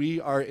if we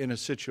are in a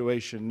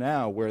situation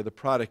now where the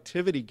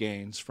productivity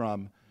gains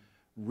from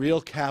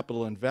real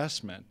capital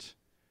investment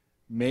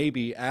may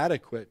be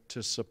adequate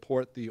to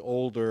support the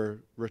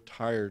older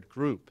retired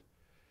group,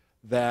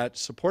 that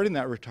supporting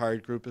that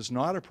retired group is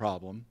not a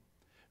problem,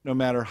 no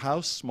matter how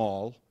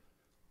small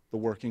the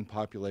working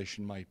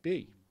population might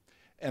be.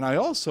 And I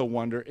also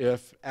wonder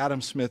if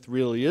Adam Smith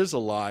really is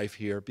alive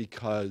here,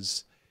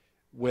 because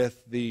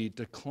with the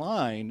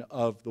decline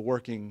of the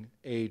working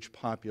age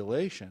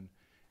population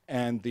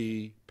and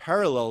the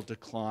parallel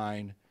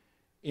decline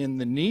in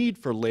the need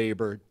for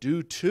labor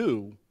due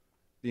to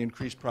the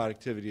increased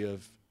productivity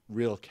of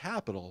real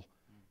capital,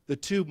 the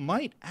two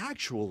might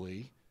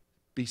actually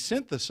be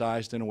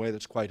synthesized in a way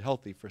that's quite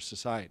healthy for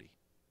society.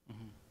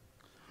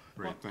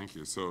 Great, thank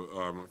you. So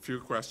a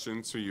few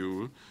questions for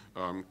you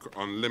on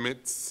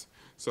limits,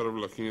 sort of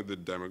looking at the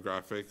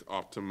demographic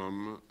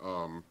optimum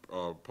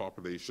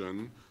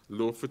population,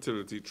 low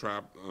fertility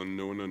trap,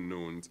 unknown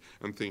unknowns,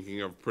 and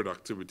thinking of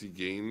productivity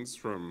gains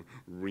from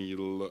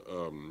real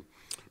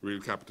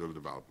capital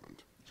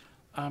development.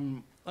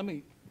 Let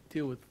me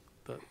deal with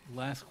the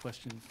last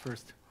question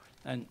first.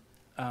 And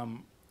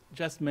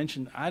just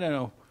mention, I don't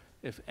know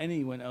if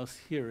anyone else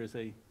here is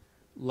a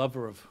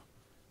lover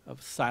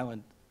of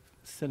silent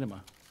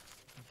cinema,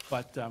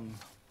 but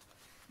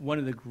one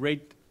of the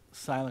great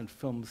silent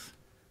films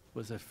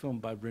was a film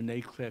by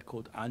René Clair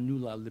called À nous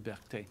la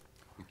liberté.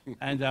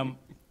 And I mean,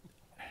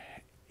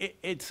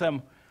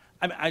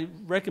 I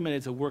recommend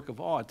it's a work of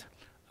art,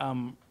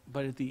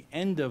 but at the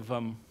end of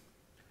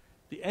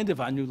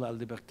À nous la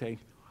liberté,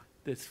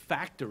 this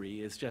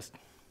factory is just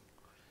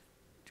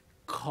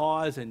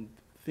cars and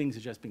things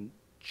are just being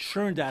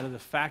churned out of the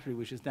factory,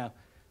 which is now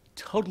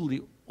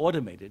totally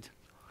automated.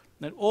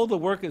 And all the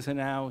workers are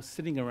now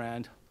sitting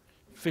around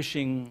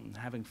fishing and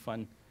having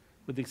fun,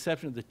 with the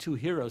exception of the two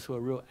heroes who are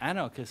real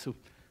anarchists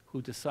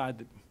who decide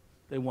that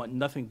they want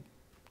nothing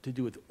to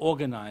do with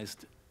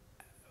organized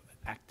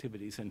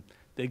activities, and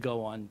they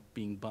go on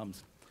being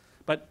bums.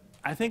 But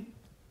I think,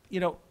 you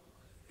know,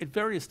 at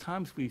various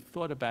times we've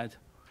thought about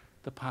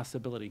the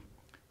possibility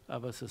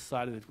of a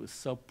society that was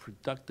so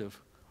productive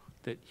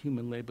that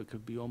human labor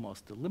could be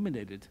almost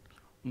eliminated.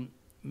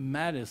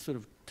 Matt is sort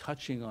of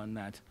touching on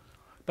that.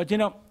 But, you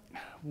know,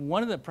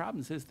 one of the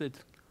problems is that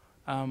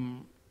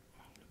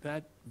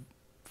that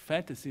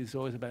fantasy is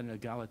always about an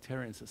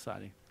egalitarian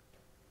society.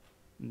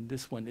 And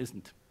this one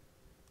isn't.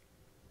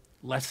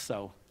 Less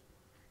so.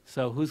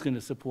 So who's going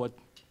to support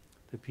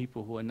the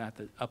people who are not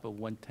the upper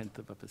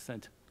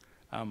 0.1%?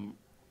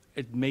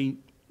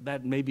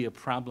 That may be a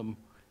problem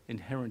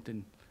inherent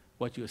in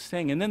what you're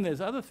saying. And then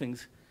there's other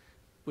things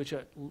which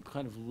are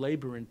kind of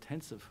labor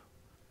intensive,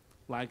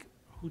 like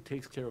who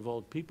takes care of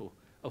old people,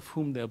 of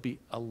whom there'll be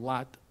a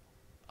lot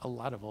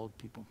of old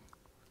people.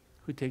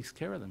 Who takes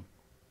care of them?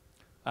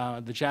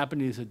 The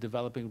Japanese are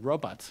developing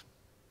robots.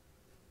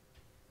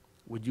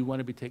 Would you want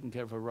to be taking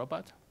care of a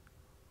robot?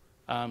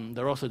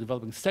 They're also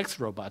developing sex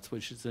robots,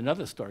 which is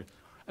another story.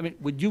 I mean,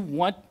 would you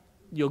want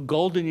your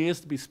golden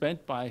years to be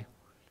spent by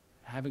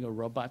having a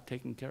robot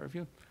taking care of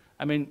you?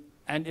 I mean,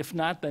 and if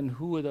not, then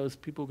who are those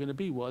people going to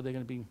be? Well, are they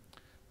going to be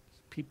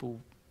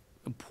people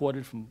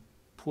imported from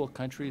poor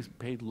countries,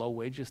 paid low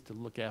wages to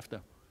look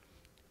after,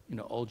 you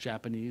know, old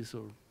Japanese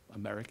or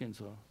Americans?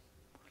 Or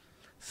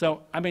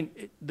so, I mean,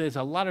 there's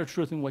a lot of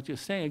truth in what you're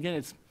saying.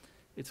 Again,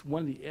 it's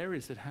one of the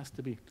areas that has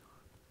to be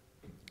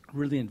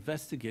really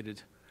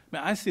investigated. I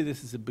mean, I see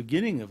this as the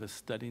beginning of a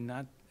study,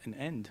 not an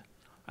end.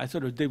 I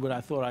sort of did what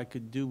I thought I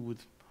could do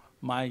with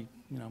my,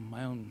 you know,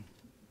 my own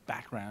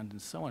background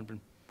and so on, but,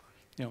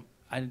 you know,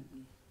 I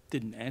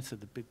didn't answer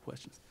the big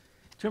questions.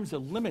 In terms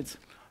of limits,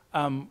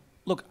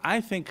 look, I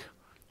think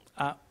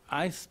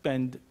I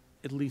spend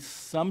at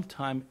least some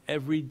time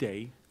every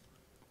day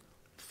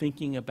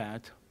thinking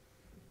about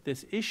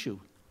this issue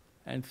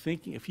and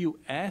thinking, if you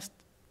asked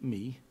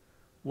me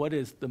what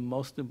is the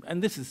most,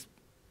 and this is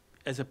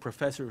as a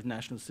professor of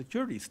national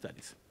security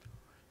studies,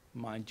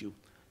 mind you,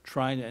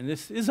 trying to, and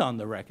this is on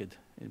the record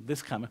in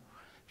this comment,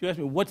 if you ask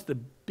me what's the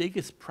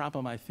biggest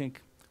problem I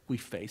think we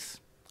face,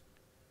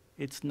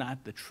 it's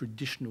not the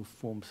traditional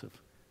forms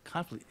of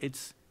conflict,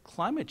 it's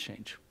climate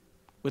change,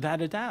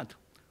 without a doubt.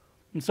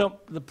 And so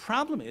the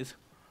problem is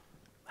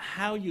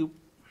how you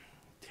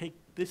take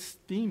this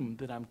theme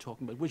that I'm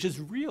talking about, which is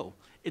real.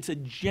 It's a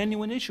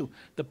genuine issue.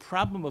 The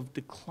problem of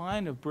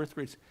decline of birth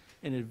rates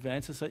in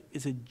advanced society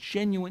is a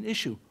genuine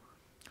issue.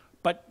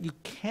 But you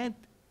can't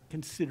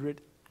consider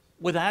it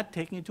without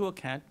taking into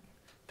account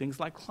things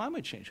like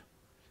climate change.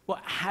 Well,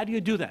 how do you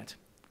do that?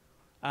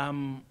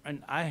 And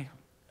I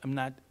am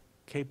not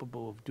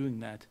capable of doing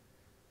that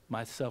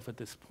myself at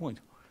this point.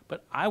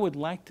 But I would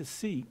like to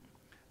see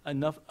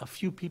a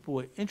few people who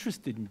are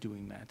interested in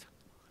doing that,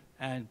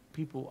 and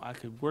people I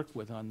could work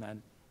with on that.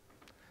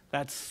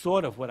 That's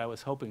sort of what I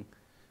was hoping,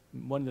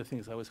 one of the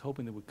things I was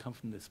hoping that would come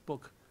from this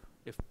book,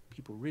 if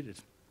people read it.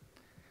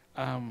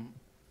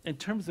 In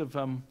terms of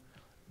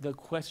the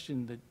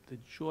question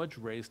that George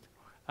raised,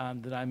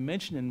 that I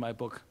mentioned in my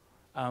book,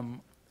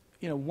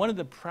 you know, one of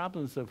the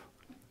problems of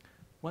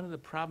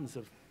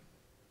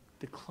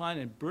decline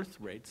in birth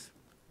rates,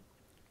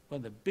 one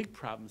of the big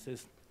problems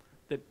is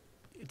that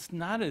it's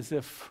not as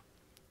if,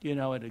 you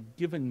know, at a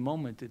given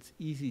moment, it's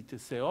easy to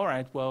say, all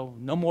right, well,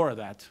 no more of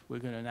that. We're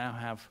going to now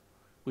have,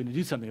 we're going to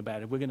do something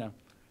about it. We're going to,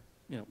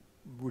 you know,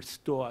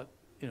 restore,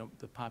 you know,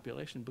 the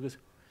population. Because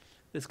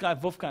this guy,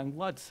 Wolfgang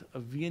Lutz, a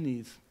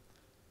Viennese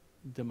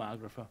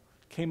demographer,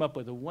 came up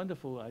with a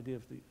wonderful idea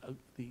of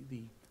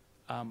the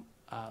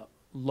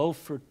low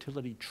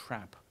fertility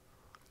trap.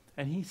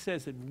 And he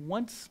says that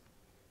once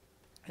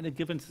in a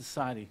given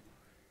society,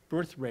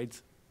 birth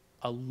rates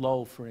are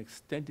low for an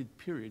extended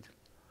period,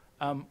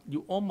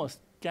 you almost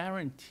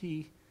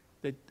guarantee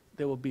that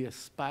there will be a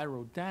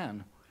spiral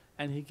down.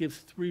 And he gives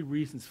 3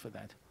 reasons for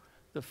that.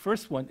 The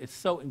first one is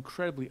so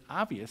incredibly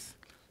obvious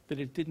that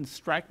it didn't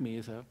strike me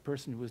as a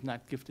person who was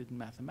not gifted in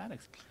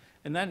mathematics.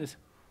 And that is,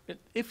 that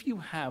if you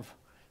have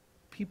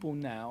people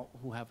now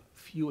who have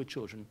fewer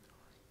children,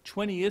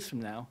 20 years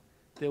from now,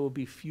 there will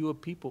be fewer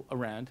people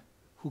around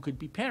who could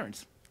be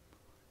parents.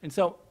 And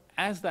so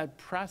as that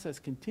process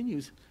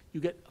continues, you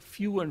get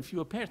fewer and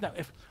fewer parents. Now,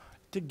 if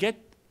to get,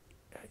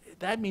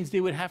 that means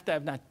they would have to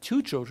have not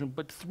 2 children,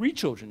 but 3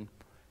 children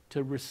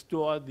to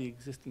restore the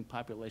existing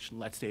population,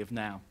 let's say, of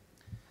now.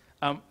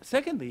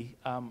 Secondly,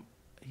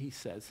 he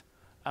says,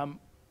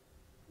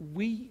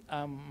 we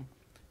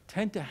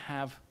tend to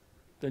have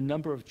the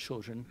number of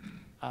children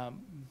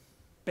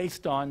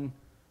based on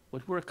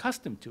what we're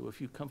accustomed to.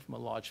 If you come from a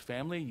large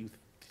family, you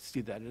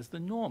see that as the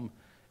norm.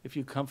 If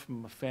you come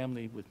from a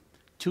family with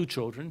 2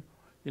 children,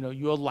 you know,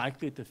 you're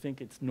likely to think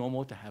it's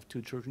normal to have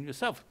 2 children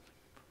yourself.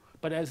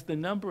 But as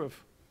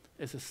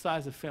the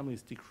size of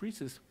families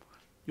decreases,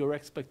 your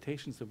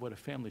expectations of what a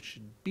family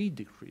should be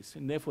decrease,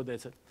 and therefore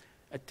there's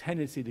a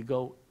tendency to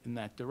go in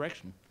that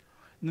direction.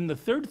 And then the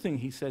third thing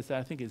he says that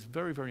I think is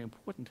very, very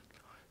important,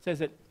 says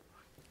that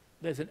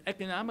there's an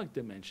economic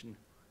dimension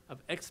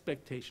of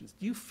expectations.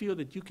 Do you feel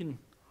that you can,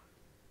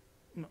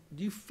 you know,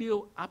 do you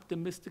feel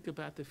optimistic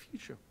about the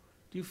future?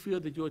 Do you feel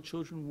that your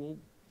children will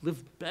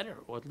live better,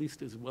 or at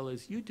least as well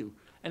as you do?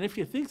 And if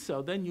you think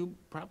so, then you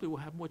probably will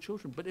have more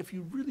children. But if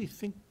you really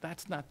think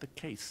that's not the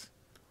case,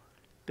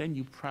 then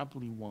you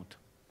probably won't.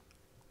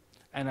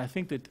 And I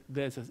think that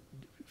there's a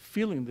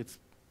feeling that's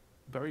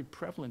very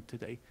prevalent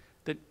today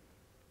that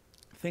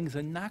things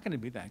are not going to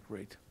be that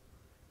great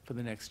for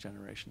the next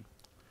generation.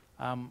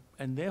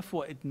 And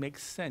therefore, it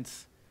makes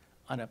sense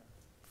on a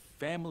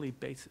family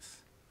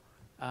basis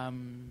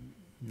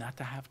not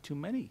to have too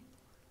many.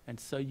 And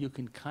so you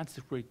can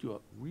consecrate your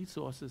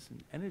resources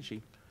and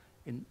energy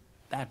in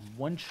that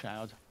one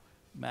child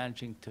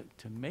managing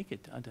to make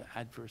it under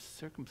adverse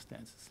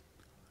circumstances.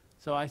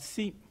 So I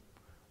see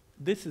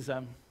this is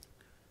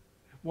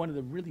one of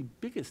the really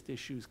biggest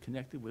issues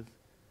connected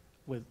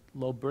with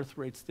low birth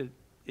rates, that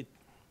it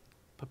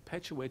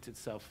perpetuates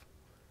itself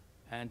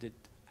and it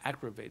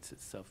aggravates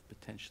itself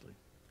potentially.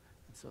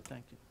 And so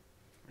thank you.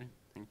 Great,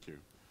 thank you.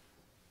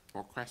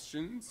 More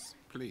questions,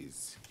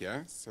 please?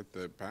 Yes, at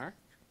the back.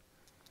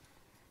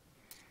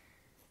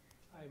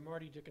 Hi,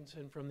 Marty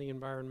Dickinson from the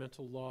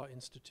Environmental Law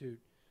Institute.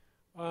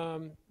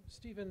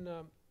 Stephen,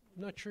 I'm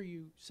not sure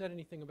you said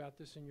anything about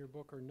this in your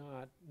book or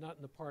not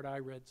in the part I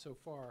read so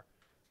far.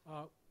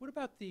 What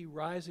about the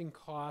rising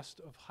cost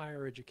of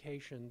higher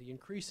education, the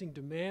increasing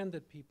demand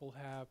that people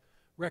have,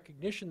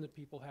 recognition that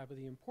people have of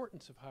the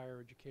importance of higher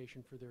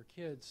education for their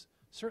kids,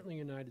 certainly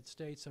in the United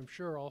States, I'm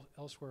sure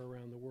elsewhere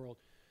around the world?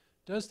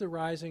 Does the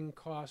rising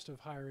cost of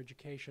higher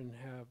education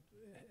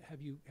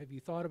have you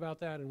thought about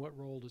that, and what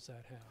role does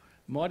that have?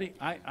 Marty,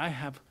 I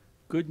have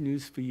good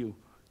news for you.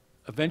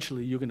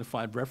 Eventually, you're going to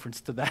find reference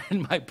to that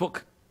in my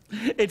book.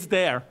 It's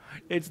there.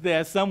 It's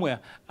there somewhere.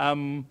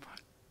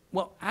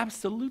 Well,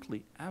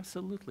 absolutely,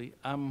 absolutely.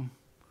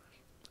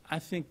 I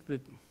think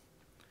that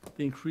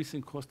the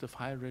increasing cost of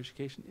higher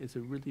education is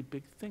a really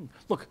big thing.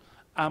 Look,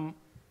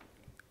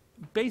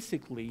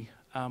 basically,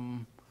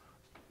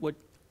 what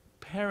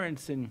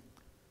parents in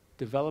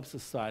developed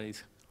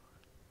societies,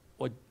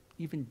 or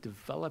even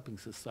developing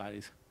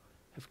societies,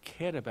 have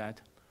cared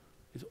about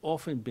has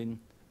often been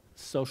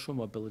social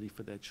mobility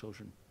for their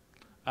children.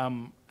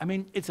 I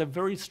mean, it's a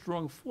very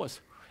strong force.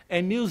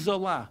 Émile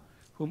Zola,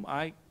 whom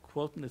I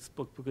quote in this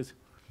book because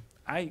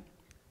I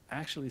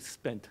actually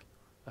spent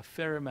a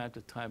fair amount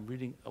of time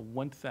reading a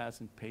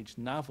 1,000-page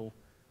novel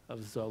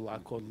of Zola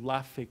called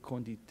La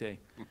Fécondité.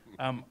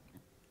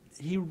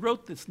 He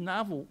wrote this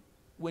novel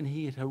when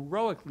he had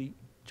heroically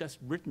just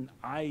written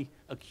I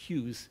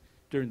accuse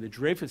during the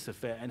Dreyfus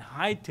affair and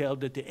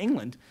hightailed it to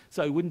England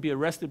so he wouldn't be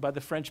arrested by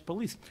the French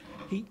police.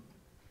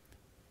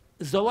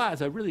 Zola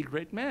is a really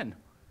great man.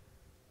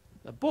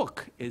 The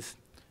book is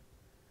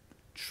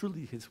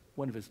truly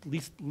one of his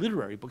least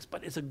literary books,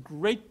 but it's a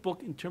great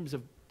book in terms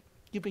of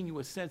giving you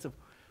a sense of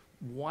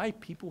why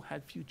people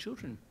had few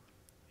children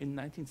in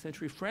 19th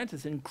century France.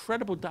 It's an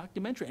incredible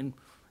documentary, and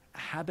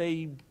how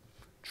they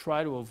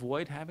try to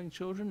avoid having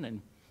children,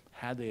 and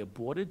how they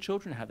aborted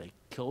children, how they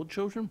killed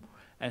children,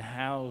 and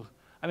how,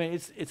 I mean,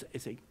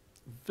 it's a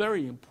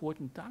very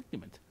important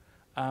document.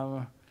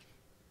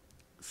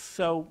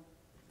 So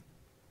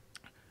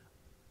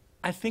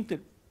I think that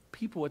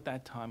people at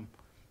that time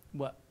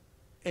were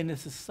in a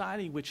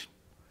society which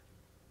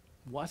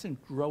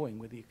wasn't growing,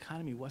 where the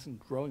economy wasn't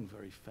growing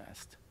very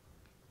fast,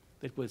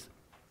 that was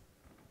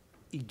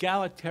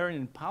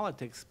egalitarian in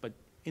politics, but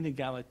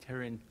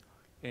inegalitarian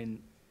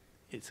in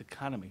its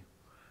economy.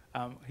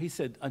 He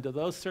said, under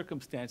those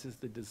circumstances,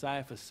 the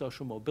desire for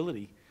social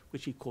mobility,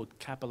 which he called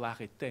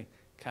capillarité,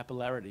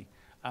 capillarity,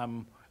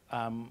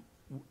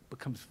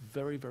 becomes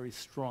very, very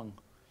strong,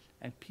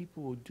 and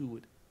people will do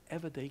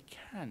whatever they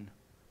can,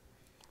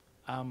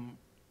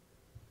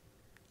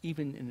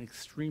 even in an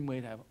extreme way,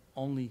 to have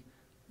only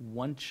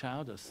one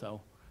child or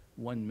so,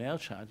 one male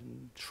child,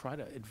 and try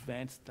to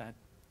advance that.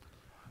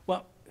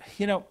 Well,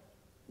 you know,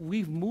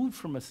 we've moved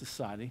from a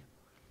society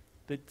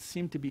that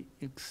seemed to be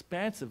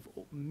expansive.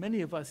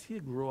 Many of us here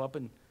grew up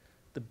in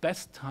the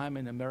best time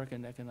in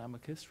American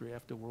economic history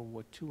after World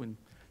War II, and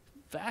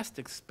vast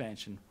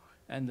expansion,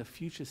 and the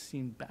future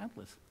seemed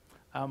boundless.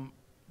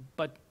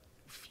 But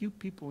few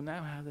people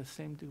now have the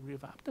same degree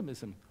of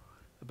optimism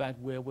about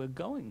where we're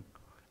going.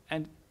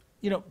 And,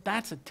 you know,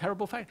 that's a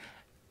terrible fact.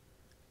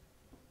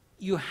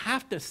 You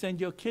have to send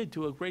your kid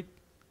to a great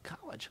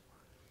college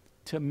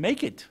to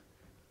make it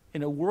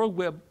in a world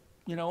where,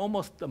 you know,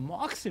 almost the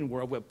Marxian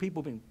world where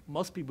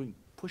most people being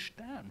pushed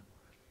down.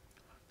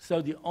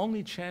 So the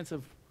only chance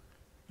of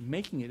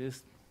making it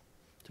is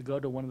to go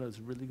to one of those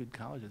really good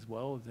colleges.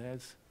 Well,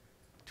 there's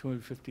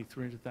 $250,000,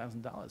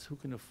 $300,000. Who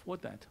can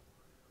afford that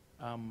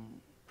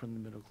from the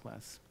middle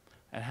class?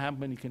 And how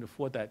many can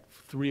afford that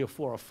 3 or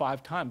 4 or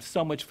 5 times?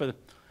 So much for,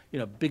 you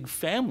know, big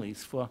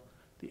families, for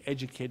the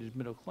educated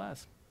middle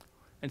class.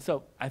 And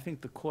so I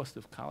think the cost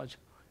of college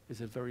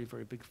is a very,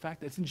 very big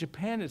factor. It's in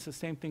Japan, it's the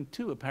same thing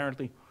too.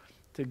 Apparently,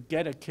 to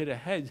get a kid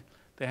ahead,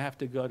 they have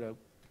to go to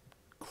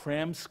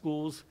cram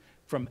schools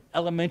from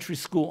elementary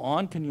school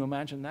on. Can you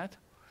imagine that?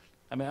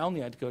 I mean, I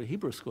only had to go to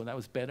Hebrew school, and that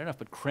was bad enough,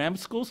 but cram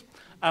schools?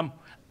 And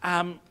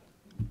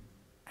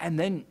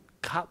then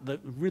the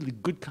really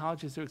good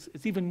colleges,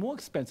 it's even more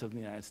expensive in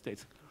the United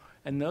States.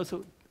 And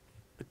the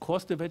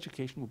cost of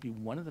education will be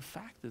one of the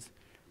factors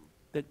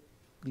that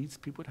leads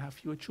people to have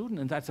fewer children.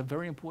 And that's a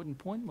very important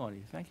point,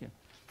 Marty. Thank you.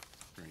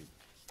 Great.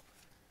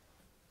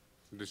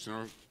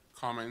 Additional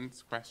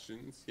comments,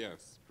 questions?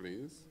 Yes,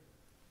 please.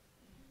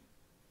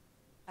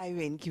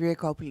 Irene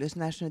Kyriakopoulos,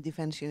 National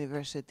Defense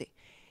University.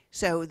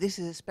 So this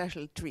is a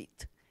special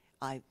treat.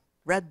 I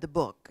read the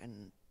book,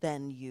 and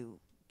then you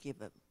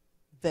give a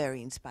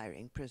very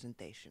inspiring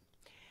presentation.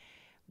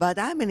 But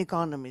I'm an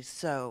economist,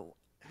 so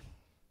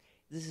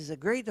this is a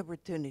great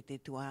opportunity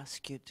to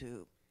ask you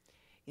to,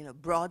 you know,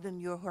 broaden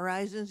your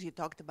horizons. You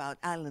talked about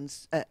Adam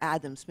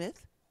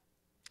Smith.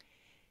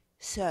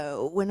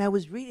 So when I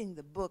was reading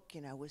the book,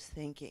 you know, I was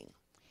thinking,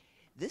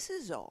 this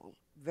is all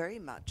very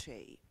much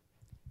a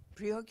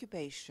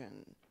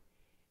preoccupation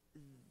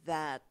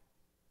that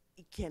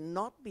it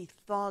cannot be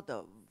thought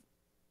of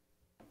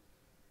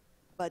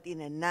but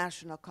in a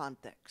national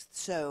context.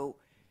 So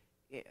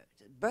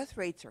birth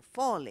rates are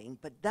falling,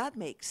 but that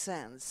makes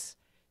sense.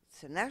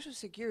 It's a national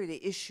security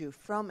issue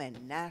from a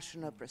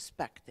national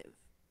perspective.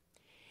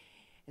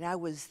 And I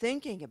was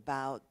thinking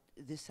about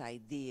this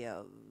idea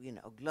of, you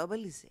know,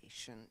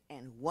 globalization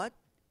and what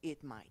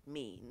it might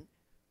mean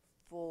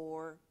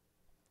for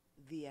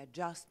the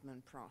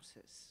adjustment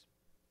process.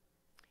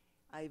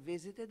 I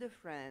visited a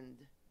friend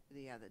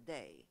the other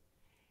day,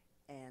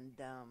 and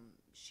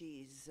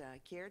she's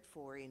cared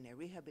for in a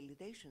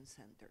rehabilitation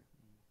center.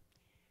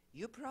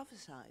 You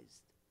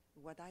prophesized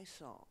what I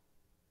saw.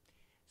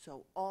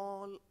 So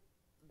all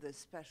the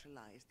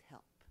specialized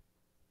help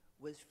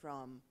was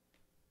from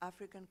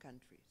African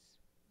countries.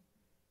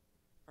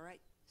 All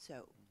right,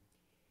 so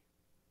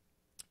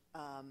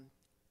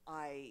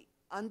I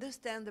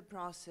understand the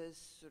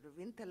process sort of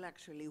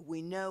intellectually.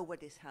 We know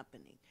what is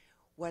happening.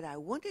 What I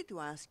wanted to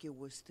ask you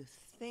was to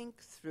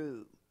think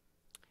through,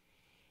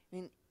 I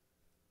mean,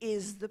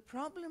 is the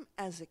problem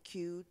as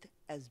acute,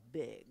 as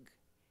big,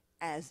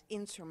 as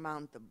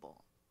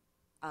insurmountable,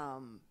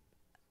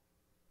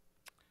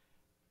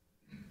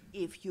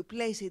 if you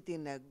place it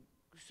in a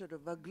sort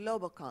of a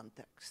global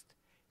context?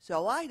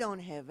 So I don't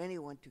have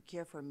anyone to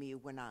care for me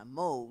when I'm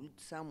old,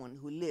 someone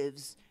who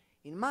lives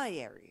in my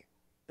area,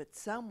 but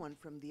someone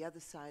from the other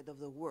side of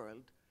the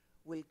world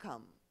will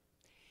come.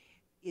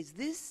 Is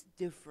this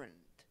different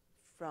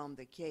from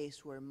the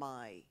case where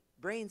my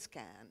brain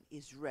scan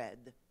is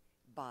read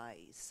by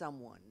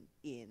someone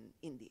in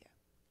India?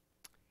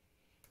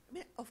 I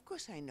mean, of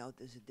course I know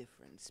there's a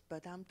difference,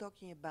 but I'm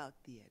talking about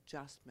the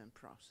adjustment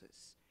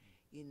process,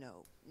 you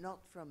know,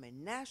 not from a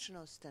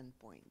national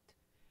standpoint,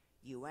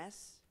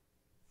 US,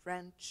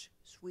 French,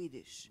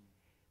 Swedish,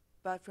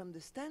 but from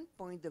the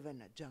standpoint of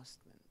an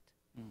adjustment.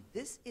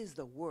 This is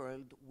the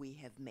world we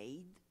have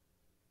made.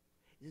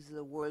 This is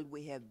the world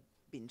we have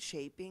been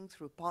shaping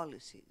through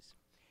policies.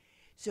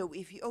 So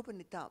if you open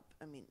it up,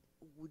 I mean,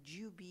 would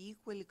you be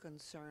equally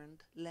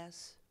concerned,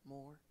 less,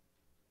 more?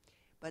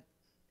 But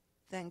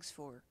thanks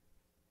for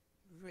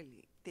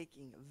really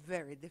taking a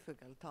very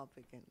difficult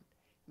topic and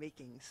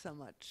making so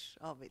much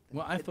of it.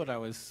 Well, I thought I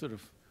was sort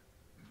of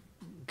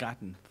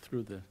gotten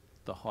through the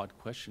the hard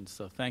questions.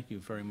 So thank you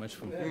very much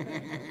for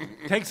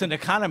takes an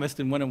economist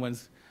and one of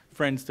one's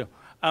friends to.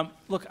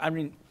 Look, I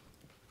mean,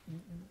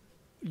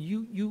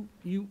 you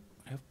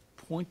have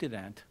pointed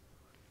at,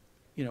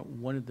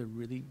 one of the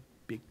really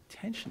big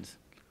tensions.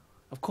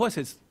 Of course,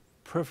 it's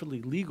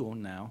perfectly legal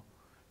now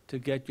to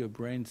get your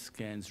brain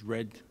scans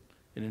read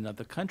in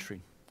another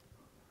country.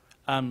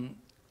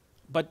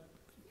 But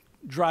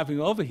driving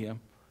over here,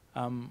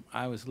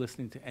 I was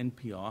listening to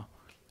NPR,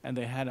 and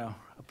they had a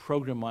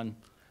program on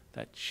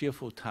that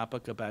cheerful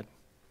topic about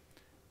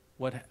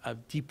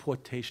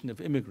deportation of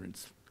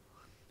immigrants.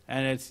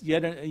 And it's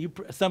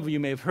some of you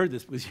may have heard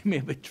this because you may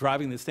have been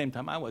driving the same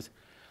time I was.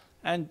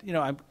 And,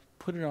 I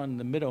put it on in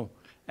the middle,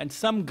 and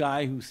some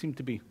guy who seemed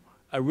to be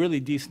a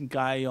really decent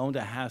guy, he owned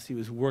a house, he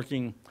was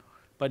working,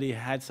 but he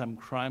had some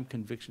crime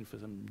conviction for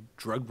some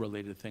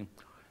drug-related thing.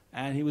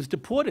 And he was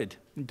deported.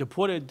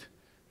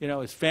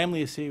 His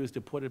family is here, he was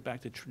deported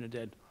back to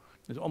Trinidad.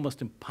 It was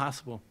almost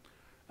impossible.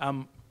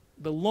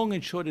 The long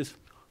and short is,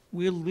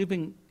 we're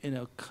living in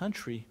a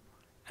country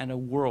and a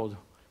world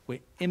where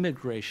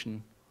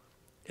immigration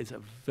is a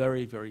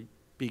very, very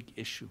big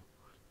issue.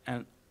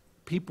 And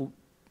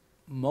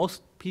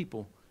most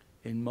people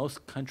in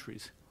most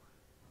countries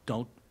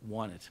don't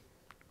want it.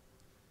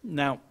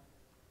 Now,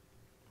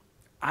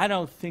 I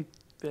don't think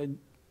they're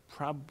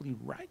probably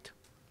right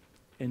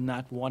in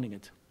not wanting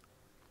it.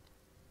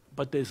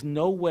 But there's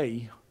no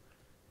way,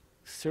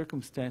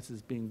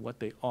 circumstances being what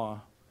they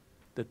are,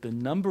 that the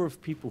number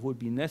of people who would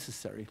be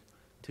necessary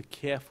to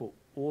care for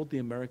all the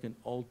American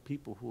old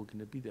people who are going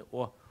to be there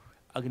or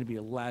are going to be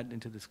allowed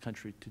into this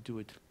country to do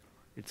it.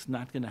 It's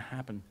not going to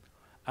happen.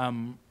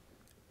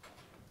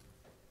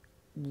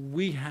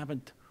 We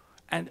haven't,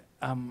 and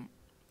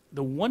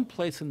the one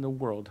place in the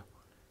world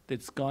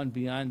that's gone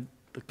beyond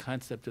the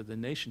concept of the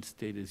nation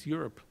state is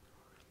Europe,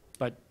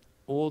 but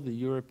all the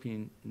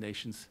European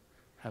nations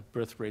have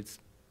birth rates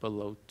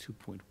below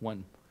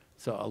 2.1.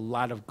 So a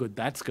lot of good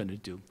that's going to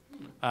do.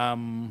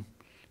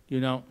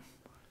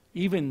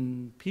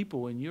 Even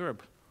people in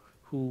Europe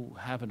who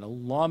have an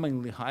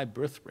alarmingly high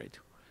birth rate,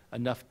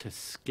 enough to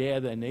scare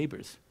their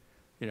neighbors.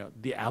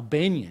 The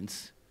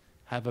Albanians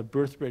have a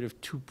birth rate of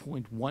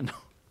 2.1.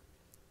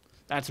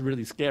 That's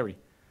really scary.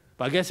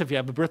 But I guess if you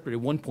have a birth rate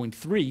of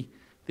 1.3,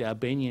 the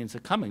Albanians are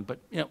coming. But,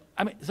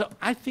 so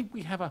I think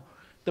we have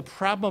the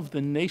problem of the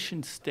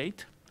nation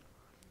state,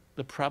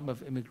 the problem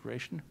of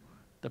immigration,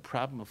 the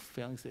problem of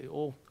failings, they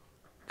all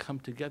come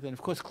together. And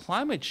of course,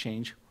 climate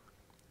change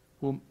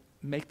will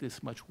make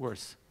this much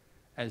worse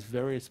as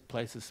various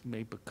places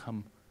may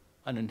become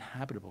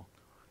uninhabitable.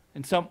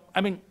 And so,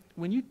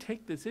 when you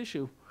take this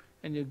issue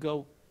and you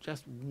go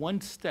just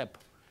one step,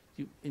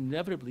 you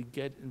inevitably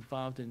get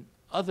involved in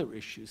other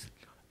issues,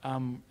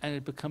 and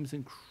it becomes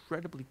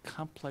incredibly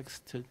complex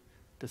to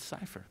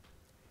decipher.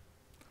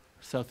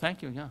 So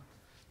thank you, yeah.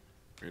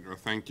 Great. Well,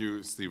 thank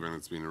you, Stephen.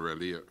 It's been a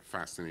really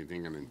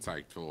fascinating and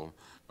insightful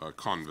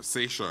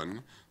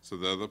conversation. So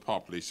the other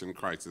population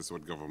crisis,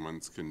 what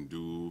governments can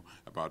do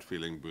about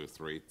failing birth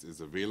rates,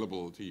 is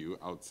available to you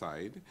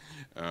outside.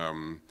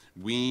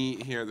 We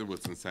here at the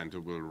Wilson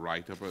Center will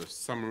write up a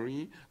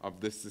summary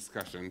of this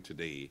discussion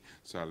today.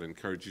 So I'll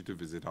encourage you to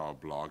visit our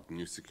blog,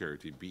 New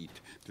Security Beat,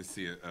 to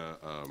see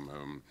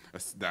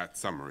that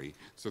summary.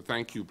 So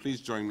thank you. Please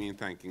join me in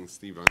thanking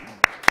Stephen.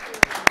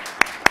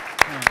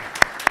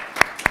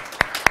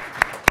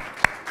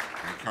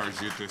 I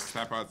encourage you to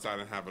step outside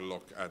and have a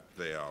look at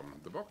the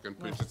book and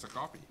purchase a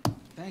copy.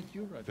 Thank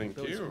you, Roger. Thank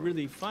that you. was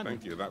really fun.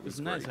 Thank you. That was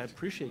nice. great. I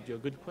appreciate your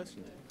good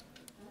questions.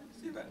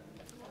 Steven.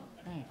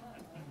 Hey.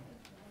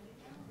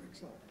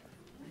 Excellent.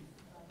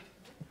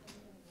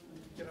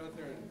 Get out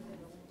there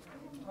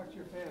and talk to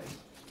your fans.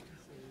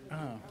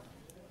 Oh.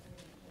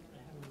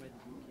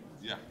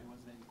 Yeah.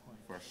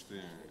 First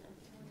thing.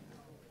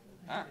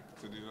 Ah,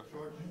 c'est déjà fait.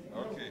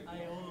 OK.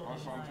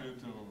 Enchanté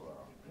de vous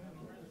voir.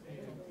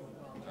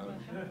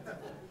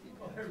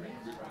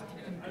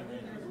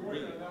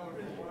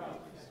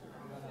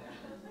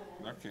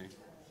 OK.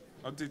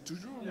 Ah, t'es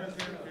toujours au musée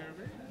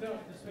privé?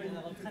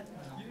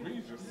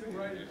 Oui, je sais.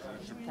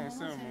 Je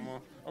pensais à un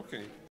moment. OK.